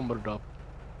just crumbled it up.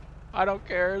 I don't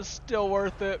care, it's still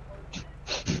worth it.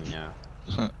 Yeah.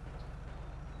 I'm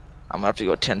gonna have to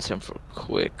go 10-7 for a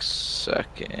quick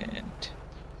second.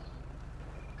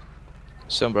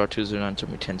 Sunbrow 209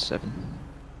 told me 10-7.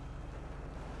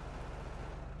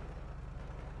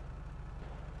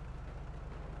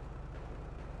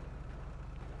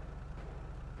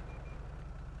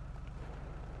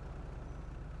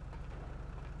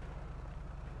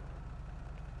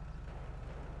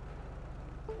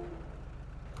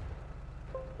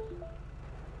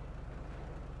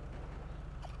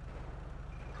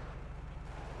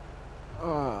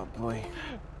 Oh boy.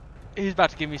 He's about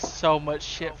to give me so much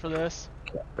shit for this.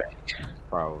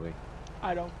 Probably.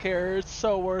 I don't care, it's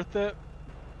so worth it.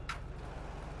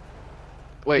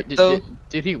 Wait,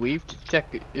 did he leave to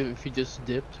check if he just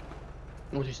dipped?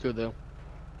 Or was he still there?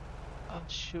 Oh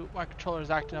shoot, my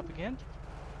controller's acting up again.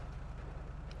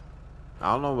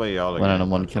 I don't know where y'all are.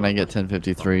 191, can I get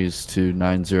 1053s to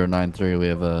 9093? We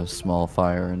have a small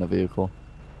fire in the vehicle.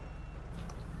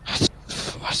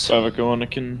 5 I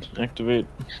can activate.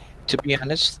 To be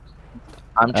honest,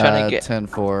 I'm trying to get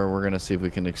 10-4. We're gonna see if we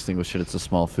can extinguish it. It's a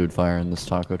small food fire in this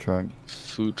taco truck.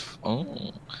 food.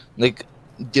 Oh, like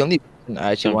the only reason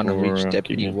I actually want to reach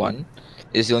Deputy 1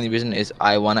 is the only reason is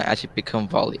I want to actually become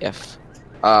Volley F,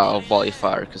 Volley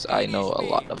Fire, because I know a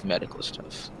lot of medical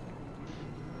stuff.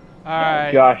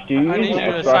 Alright. Josh, do you I need use you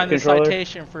to express sign the controller?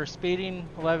 citation for speeding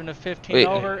 11 to 15 Wait.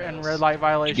 over and red light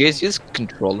violation. You guys use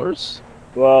controllers?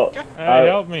 Well, Hey,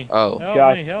 help me. Oh. Help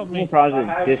Josh, me, help me. problems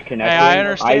with disconnecting. Hey, I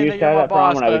understand used that to have you're my that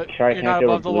problem boss, when I was but trying to you're not connect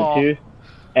over above the law. Bluetooth,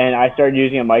 and I started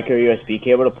using a micro USB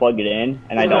cable to plug it in,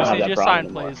 and I don't have that Just problem sign,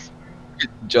 anymore. please.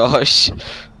 Josh.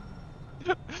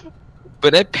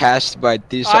 But I passed by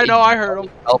this. I know, I heard him.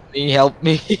 Help me, help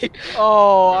me.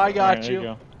 Oh, I got Alright, there you.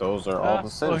 go. Those are all the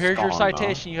sins. Well, here's your gone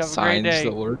citation. You have a great Signs day.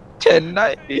 the word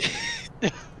 1090.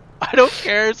 I don't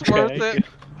care. It's worth Okay. it.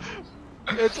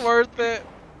 It's worth it.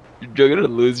 You're gonna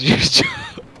lose your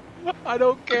job. I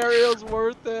don't care. It was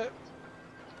worth it.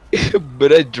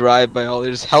 But I drive by all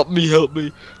this. Help me, help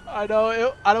me. I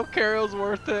know. I don't care. It was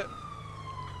worth it.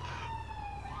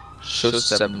 Show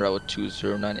 7 route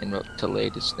 209 en route to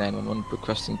latest 911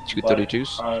 requesting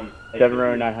 232s. 7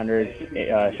 row 900, show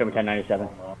me 1097.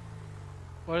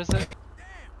 What is it?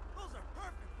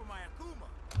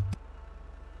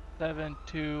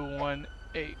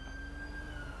 7218.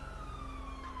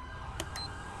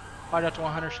 5 out to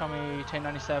 100. Show me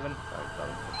 1097.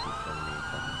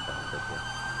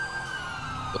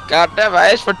 God damn, I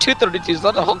asked for 232s,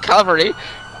 not the whole cavalry.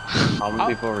 How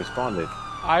many people responded?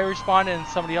 I responded and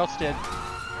somebody else did.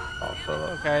 Oh, shut up.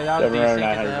 Okay, that was 7 row decent.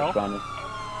 900 Hell. responded.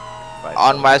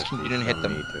 On my screen, you didn't hit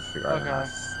them. Okay.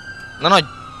 No,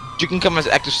 you can come as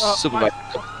active Oh, my supervisor.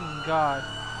 fucking god.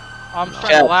 I'm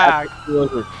starting to lag.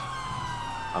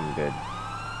 I'm good.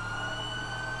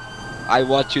 I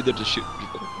want you there to shoot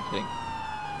people. Okay.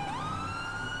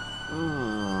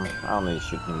 I don't need to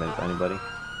shoot anybody.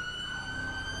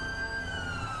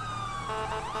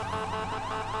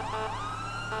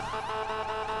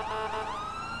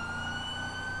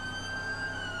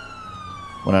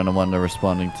 One out of one. They're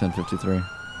responding 1053.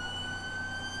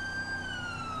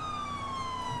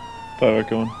 5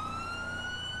 going.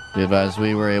 Be advised,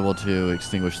 we were able to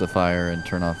extinguish the fire and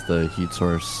turn off the heat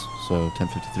source, so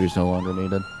 1053 is no longer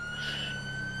needed.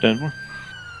 10 more.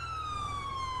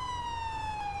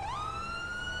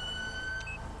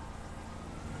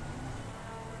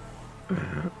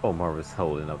 Omar was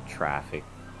holding up traffic.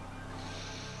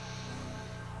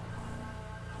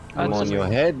 I'm on your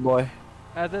head, boy.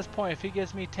 At this point, if he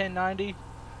gives me 1090,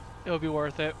 it'll be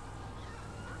worth it.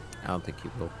 I don't think he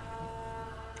will.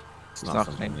 It's not not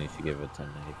something claimed. you should give it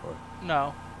 1094.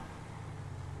 No.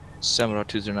 7 route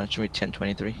 209, show me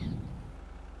 1023. You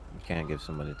can't give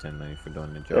somebody 1090 for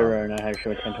doing the job. 7 row 900, show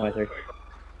me 1023.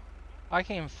 I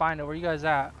can't even find it. Where you guys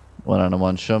at? One out of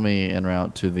one. Show me en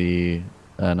route to the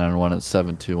 901 at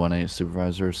 7218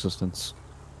 supervisor assistance.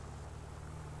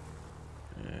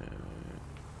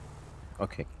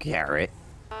 Okay, Garrett.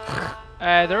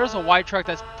 There is a white truck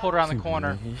that's pulled around the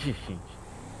corner.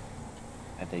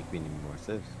 I think we need more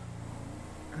civs.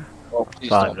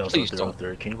 Please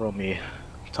don't. Can you roll me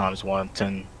times 1,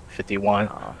 1051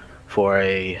 for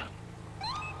a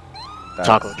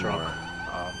taco truck?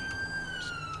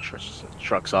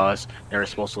 Truck size. They're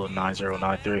supposed to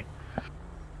 9093.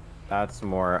 That's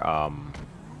more,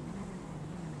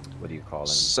 what do you call them?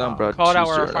 Some brought Call it out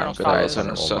where our 209, final but stop eyes on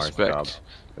a is. Omar's suspect. job, 'cause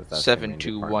that's the main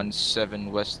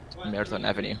 7217 West Marathon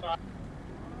Avenue.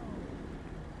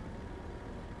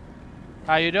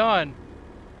 How you doing?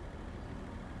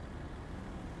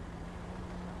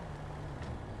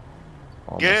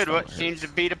 Good. What seems to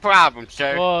be the problem,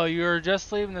 sir? Well, you were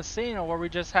just leaving the scene where we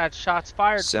just had shots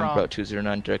fired Sam from. brought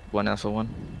 209 direct 1 Alpha 1.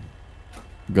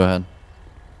 Go ahead.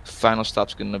 Final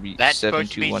stop's gonna be That's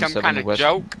supposed to be some 7217 kind of West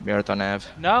joke? Marathon Ave.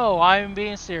 No, I'm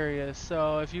being serious.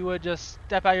 So if you would just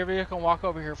step out of your vehicle and walk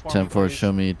over here for me, 10-4, please.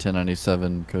 show me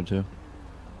 1097 code 2.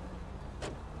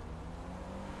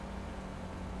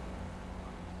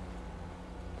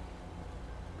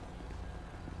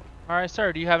 All right,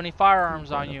 sir. Do you have any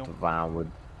firearms on you?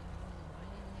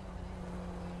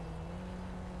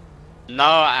 No,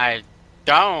 I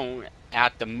don't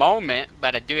at the moment,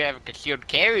 but I do have a concealed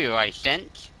carry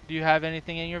license. Do you have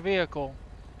anything in your vehicle?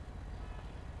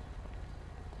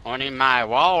 Only my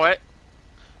wallet.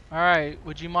 All right.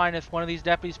 Would you mind if one of these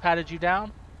deputies patted you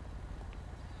down?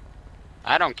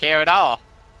 I don't care at all.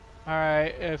 All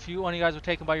right. If one of you guys would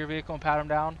take him by your vehicle and pat him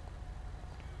down.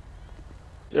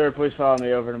 Sir, please follow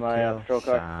me over to my patrol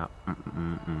car.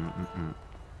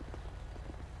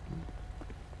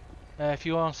 If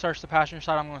you want to search the passenger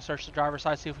side, I'm going to search the driver's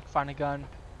side, see if we can find a gun.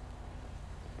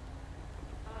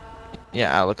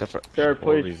 Yeah, I'll look up for. Sir,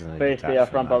 please face the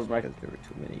front bumper. Because there were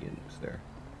too many units there.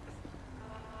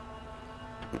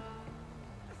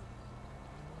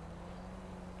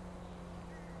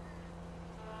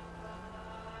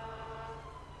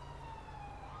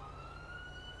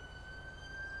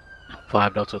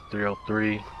 Five Delta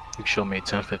 303. You can show me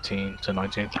 1015 to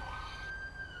 19.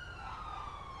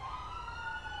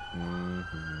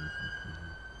 Mm-hmm.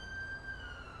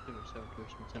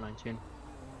 19.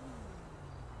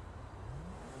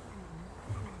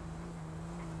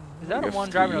 Is that a one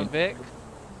driving a Vic?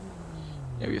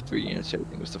 Yeah, we have 3 units.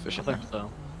 Everything was sufficient. I think so.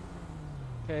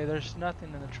 Okay, there's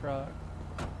nothing in the truck.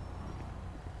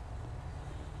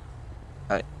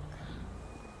 Alright.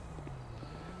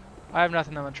 I have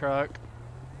nothing in the truck.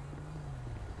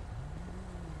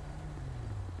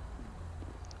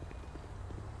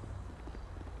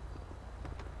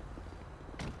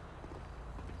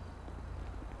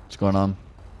 What's going on?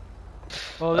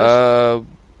 Well,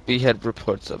 we had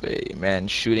reports of a man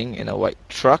shooting in a white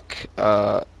truck.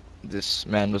 This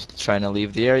man was trying to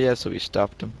leave the area, so we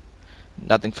stopped him.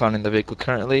 Nothing found in the vehicle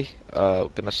currently.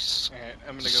 Gonna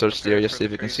search the area, see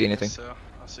if we can see anything.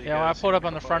 Yeah, when I pulled up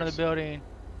on the front of the building,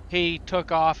 he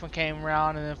took off and came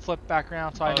around and then flipped back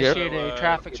around, so I initiated a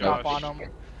traffic stop on him.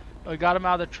 We got him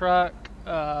out of the truck.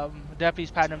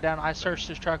 Deputies patting him down. I searched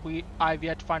his truck. I've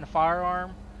yet to find a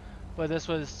firearm, but this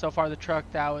was so far the truck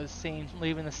that was seen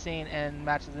leaving the scene and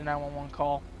matches the 911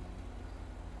 call.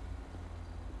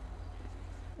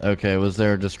 Okay, was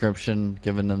there a description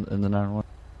given in the 911?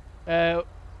 It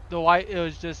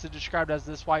was just described as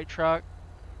this white truck.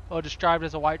 Well, described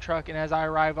as a white truck, and as I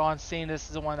arrived on scene, this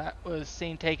is the one that was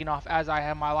seen taking off as I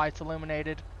had my lights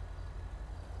illuminated.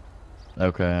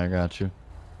 Okay, I got you.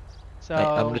 So,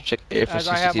 I'm gonna check if as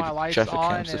I have my lights traffic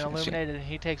on cams and illuminated, and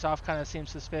he takes off, kind of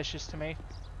seems suspicious to me.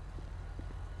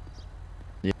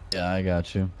 Yeah, I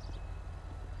got you.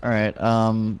 Alright,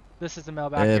 This is the mail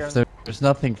back here. if there's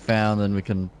nothing found, then we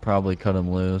can probably cut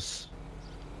him loose.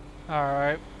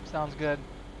 Alright, sounds good.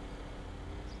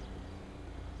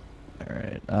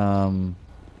 Alright,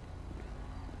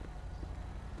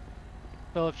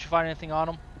 Philip, did you find anything on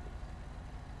him?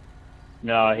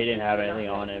 No, he didn't have anything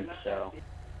on him, so.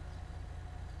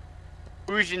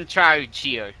 Who's in charge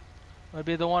here? Would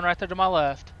be the one right there to my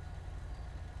left.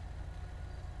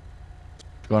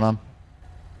 what's going on?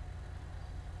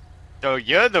 So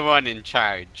you're the one in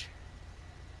charge.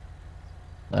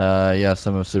 Yes,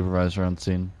 I'm a supervisor on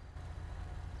scene.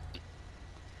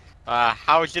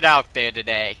 How's it out there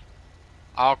today?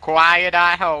 All quiet,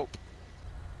 I hope.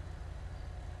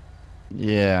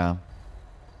 Yeah.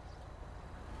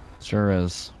 Sure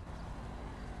is.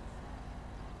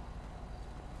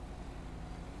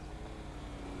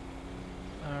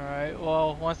 Alright,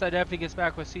 well, once that deputy gets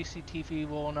back with CCTV,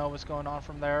 we'll know what's going on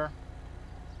from there.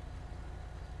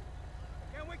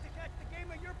 Can't wait to catch the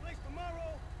game at your place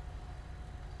tomorrow.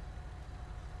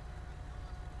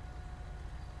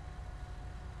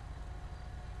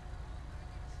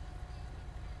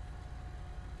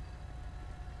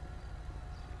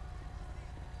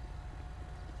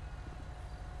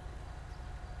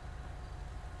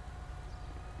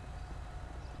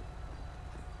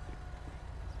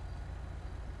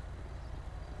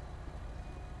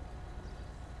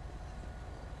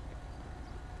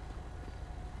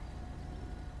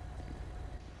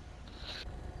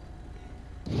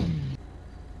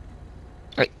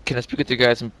 Alright, can I speak with you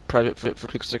guys in private for a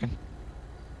quick second?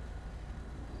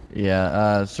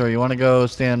 Yeah, sir, you want to go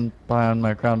stand behind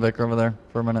my Crown Vic over there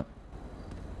for a minute?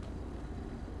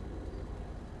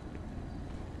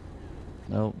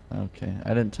 Nope, okay. I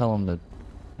didn't tell him to...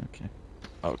 Okay.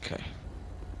 Okay.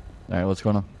 Alright, what's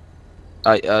going on?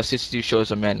 CCTV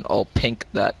shows a man all pink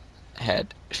that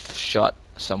had shot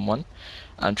someone.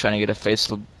 I'm trying to get a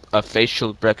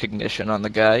facial recognition on the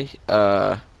guy.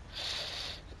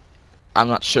 I'm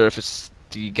not sure if it's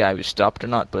the guy we stopped or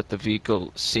not, but the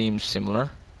vehicle seems similar.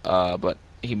 But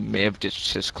he may have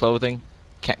ditched his clothing.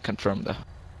 Can't confirm though.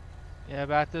 Yeah,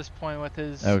 but at this point, with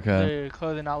his Okay. the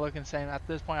clothing not looking the same, at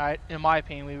this point, in my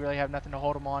opinion, we really have nothing to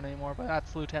hold him on anymore, but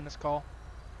that's the lieutenant's call.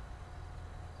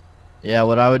 Yeah,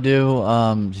 what I would do,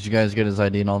 did you guys get his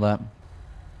ID and all that?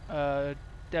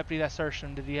 Deputy that searched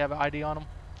him, did he have an ID on him?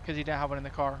 Because he didn't have one in the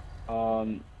car.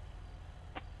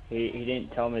 He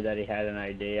didn't tell me that he had an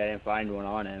ID. I didn't find one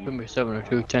on him. Give me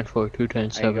 702, 1042,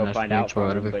 1047. I can go find out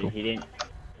from him, but vehicle.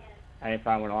 I didn't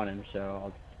find one on him,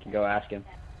 so I'll go ask him.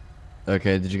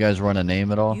 Okay, did you guys run a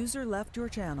name at all? User left your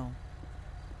channel.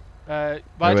 By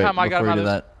the time I got him out of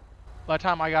that. by the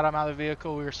time I got him out of the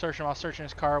vehicle, we were searching him. I was searching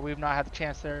his car. We've not had the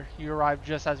chance there. You arrived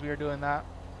just as we were doing that.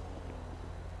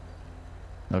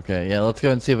 Okay, yeah, let's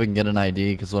go and see if we can get an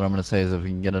ID, because what I'm going to say is if we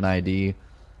can get an ID,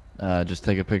 just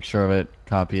take a picture of it,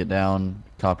 copy it down,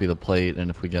 copy the plate, and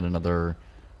if we get another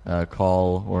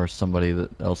call or somebody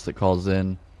else that calls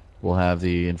in, we'll have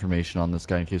the information on this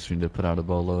guy in case we need to put out a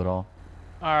bolo at all.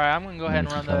 Alright, I'm going to go ahead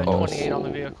and run the 28 on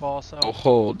the vehicle also. Oh,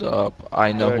 hold up.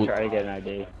 I know who... try to get an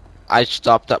ID. I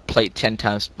stopped that plate 10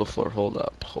 times before. Hold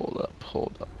up.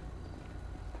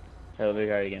 So we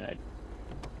gotta get an ID.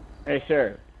 Hey,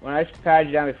 sir. When I patted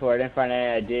you down before, I didn't find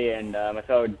any ID, and my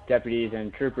fellow deputies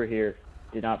and trooper here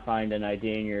did not find an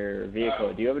ID in your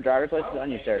vehicle. Do you have a driver's license on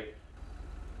you, sir?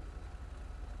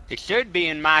 It should be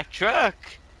in my truck.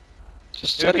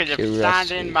 Just out of Because if it's not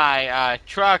in my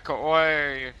truck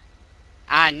or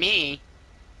on me,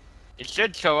 it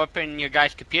should show up in your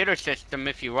guys' computer system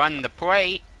if you run the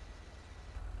plate.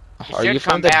 It Are should you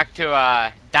come from back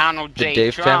to Donald the J.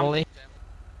 Dave Trump. family?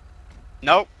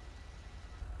 Nope.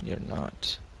 You're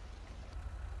not.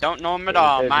 Don't know him at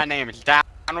all. My name is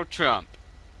Donald Trump.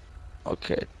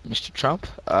 Okay, Mr. Trump.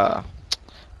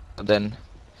 Then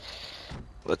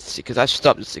let's see, because I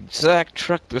stopped this exact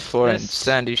truck before in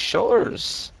Sandy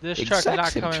Shores. This truck's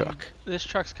not coming. This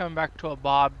truck's coming back to a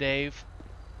Bob, Dave.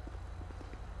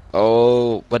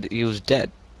 Oh, but he was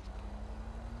dead.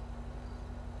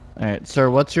 All right, sir.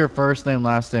 What's your first name,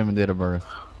 last name, and date of birth?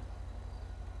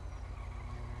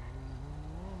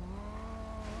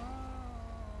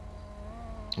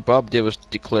 Bob Day was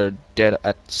declared dead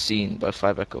at scene by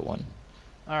 5 Echo 1.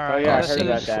 Alright, oh yeah, I heard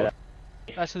about that.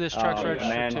 That's who this truck's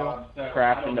registered to. Man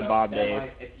crashed into Bob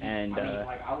Dave and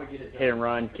hit and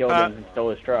run, killed him, and stole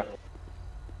his truck.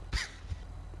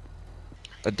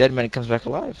 A dead man comes back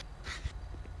alive.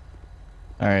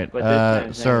 Alright, But this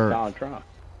man's sir. name is Donald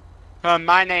Trump.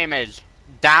 My name is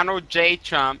Donald J.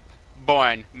 Trump,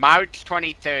 born March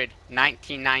 23rd,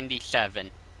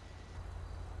 1997.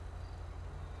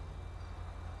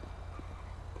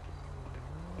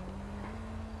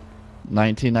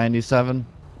 $1997.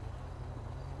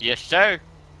 Yes, sir.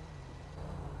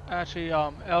 Actually,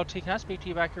 LT, can I speak to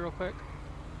you back here real quick?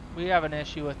 We have an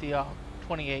issue with the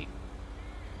 28.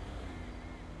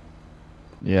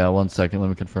 Yeah, 1 second. Let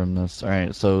me confirm this. All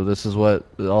right, so this is what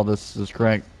all this is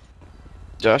correct.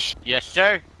 Josh. Yes,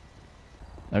 sir.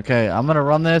 Okay, I'm gonna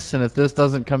run this, and if this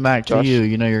doesn't come back to you,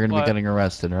 you know you're gonna be getting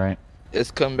arrested, right? It's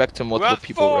coming back to multiple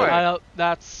people, right?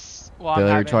 That's. Well,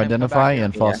 Failure to identify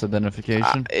and false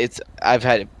identification. I've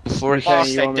had it before.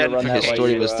 False identification. His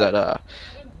story was that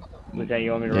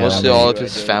mostly all of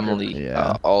his family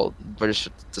all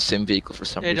registered the same vehicle for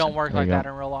some reason. It don't work like that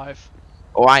in real life.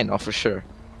 Oh, I know for sure.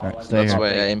 Right, that's why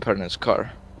I impounded his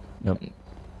car. Yep.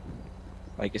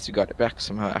 I guess you got it back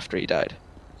somehow after he died.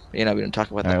 You know, we didn't talk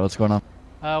about that. Alright, what's going on?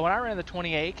 When I ran the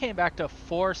 28, it came back to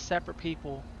 4 separate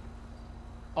people,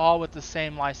 all with the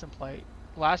same license plate.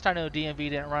 Last I know, DMV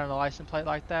didn't run a license plate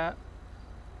like that.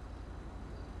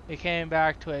 It came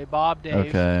back to a Bob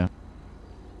Dave. Okay.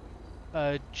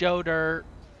 Joe Dirt,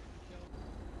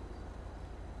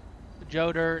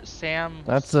 Sam.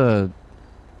 That's a.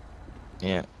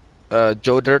 Yeah.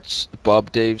 Joe Dirt's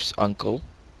Bob Dave's uncle.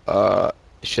 It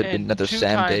should be another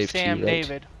Sam Dave Sam too, right?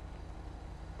 David.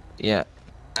 Yeah.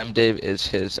 Sam Dave is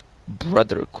his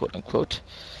brother, quote unquote.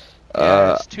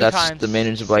 Yeah, that's the main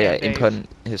reason why I impounded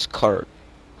his car.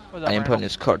 I impounded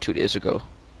his car 2 days ago.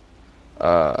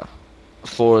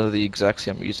 For the exact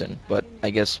same reason, but I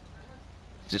guess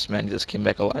this man just came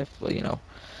back alive. Well, you know.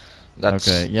 That's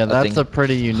okay. Yeah, that's a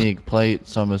pretty unique plate.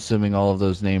 So I'm assuming all of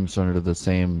those names are under the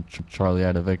same Charlie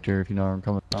Ida Victor. If you know where I'm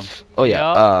coming from. Oh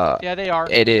yeah. Yeah, they are.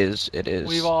 It is. It is.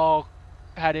 We've all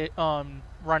had it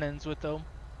run-ins with them.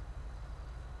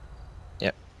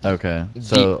 Yep. Okay.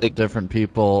 So different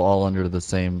people, all under the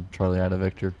same Charlie Ida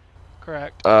Victor.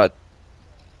 Correct.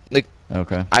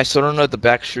 Okay. I still don't know the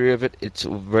backstory of it. It's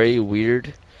very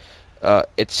weird.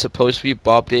 It's supposed to be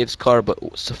Bob Dave's car, but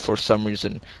for some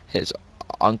reason his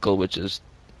uncle, which is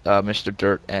Mr.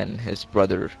 Dirt, and his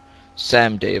brother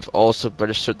Sam Dave also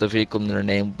registered the vehicle in their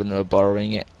name when they were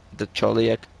borrowing it. The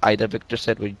Charlie Ida Victor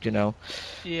said, you know,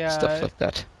 stuff like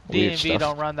that. DMV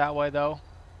don't run that way though.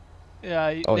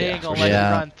 Yeah, they ain't gonna let you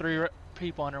run 3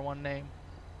 people under one name.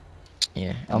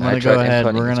 Yeah. I'm gonna go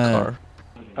ahead.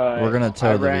 We're gonna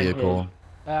tow the vehicle.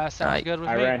 Sounds good with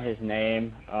me. I ran his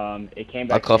name. It came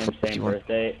back to him same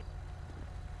birthday.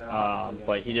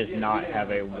 But he does not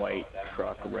have a white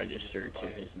truck registered to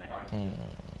his name.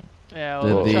 Yeah,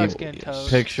 well, the truck's getting towed.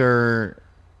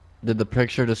 Did the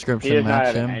picture description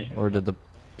match him, or did the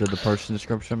person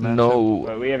description match him? No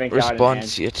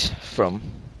response yet from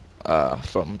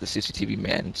the CCTV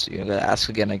man. So you gotta ask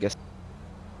again, I guess.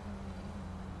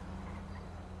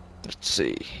 Let's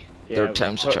see. Third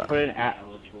time's a charm.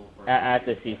 At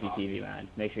the CCTV, man.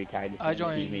 Make sure you tag the I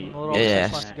joined CCTV. a little Yeah,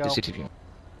 6 months ago. the CCTV.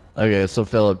 Okay, so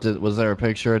Philip, was there a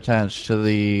picture attached to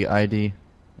the ID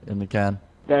in the CAD?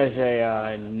 There's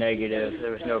a negative.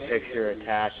 There was no picture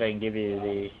attached. I can give you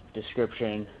the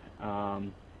description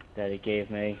that it gave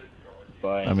me,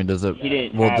 but I mean, does it? he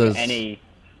didn't Well, have any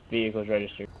vehicles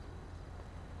registered.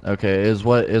 Okay, is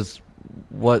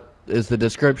the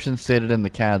description stated in the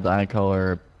CAD, the eye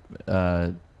color,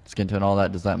 skin tone, all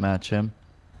that? Does that match him?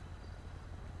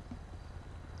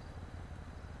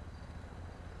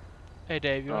 Hey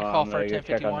Dave, you want to call for a Check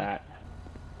on 1051? that.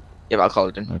 Yeah, I'll call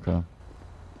it in. Okay.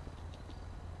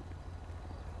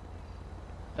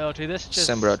 Oh, dude, this just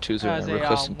December 20, has a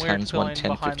requesting weird times feeling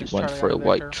behind this 11051 Charlie for a Alpha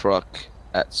white Victor. truck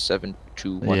at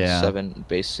 7217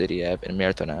 Bay City Ave and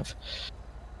Marathon Ave.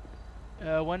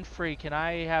 When free, can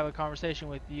I have a conversation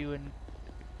with you and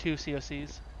 2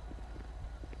 COCs?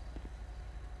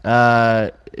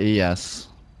 Yes.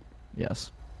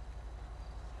 Yes.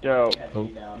 So,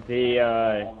 the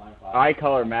eye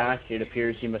color match, it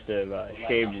appears he must have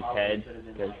shaved his head,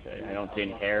 because I don't see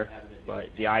any hair, but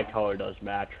the eye color does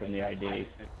match from the ID.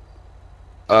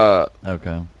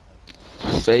 Okay.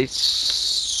 Face...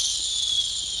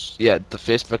 Yeah, the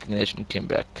face recognition came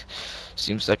back.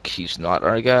 Seems like he's not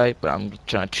our guy, but I'm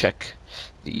trying to check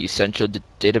the essential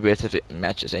database if it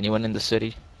matches anyone in the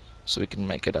city, so we can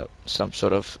make it up some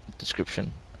sort of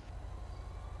description.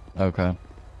 Okay.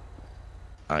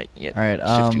 Yeah. Alright,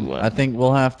 51. I think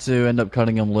we'll have to end up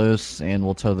cutting him loose, and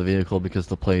we'll tow the vehicle because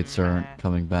the plates aren't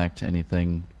coming back to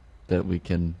anything that we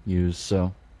can use,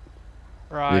 so...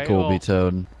 Right, Vehicle will be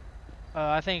towed.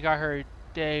 I think I heard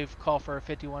Dave call for a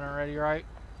 51 already, right?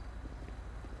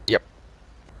 Yep.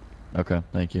 Okay,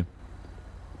 thank you.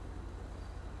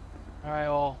 Alright,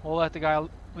 well, we'll let the guy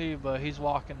leave, but he's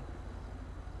walking.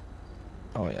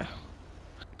 Oh yeah.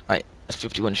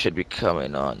 51 should be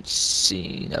coming on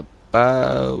scene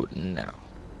about now.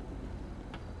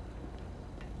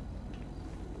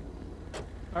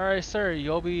 Alright, sir,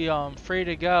 you'll be free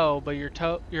to go, but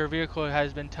your vehicle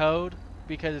has been towed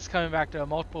because it's coming back to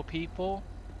multiple people,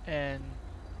 and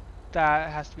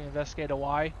that has to be investigated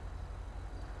why.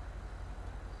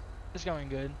 It's going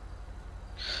good.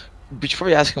 Before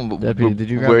we ask him Deputy, did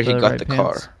you grab where he the got right the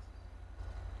pants? car.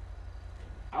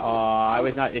 I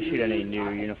was not issued any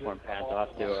new uniform pants. I'll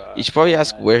have to. You should probably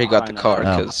ask where he got the find that car,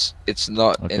 out. because it's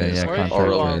not in Okay, his yeah, Where did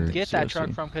contact you get that COC.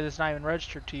 truck from? Because it's not even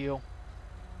registered to you.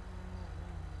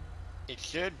 It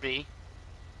should be.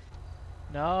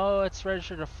 No, it's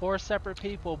registered to 4 separate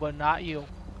people, but not you.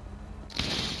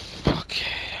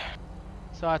 Okay.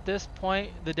 So at this point,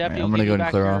 the deputy I'm will gonna give go you and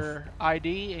back clear your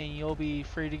ID, and you'll be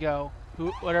free to go.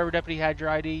 Whatever deputy had your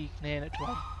ID, you can hand it to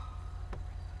him.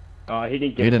 He didn't He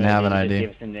give us didn't have an an ID. He ID.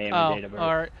 just gave us a name and date of birth.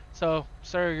 Alright. So,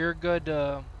 sir, you're good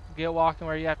to get walking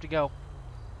where you have to go.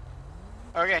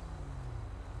 Okay.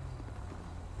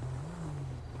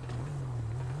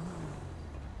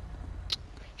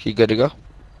 He good to go?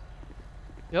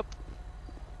 Yep.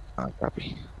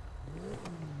 Copy.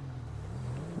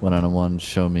 191,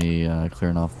 show me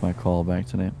clearing off my call back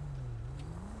today.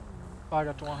 5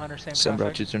 up to 100, same December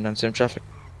traffic. 239, same traffic.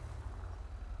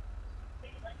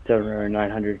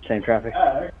 900, same traffic.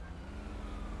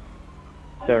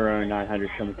 900,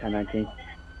 show me 1019.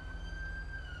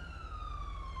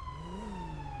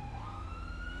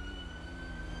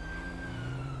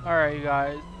 Alright, you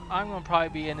guys. I'm going to probably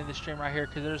be ending the stream right here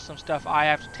because there's some stuff I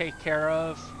have to take care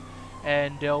of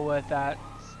and deal with that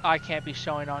I can't be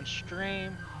showing on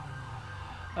stream.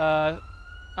 I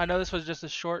know this was just a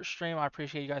short stream. I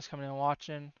appreciate you guys coming in and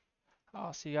watching.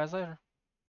 I'll see you guys later.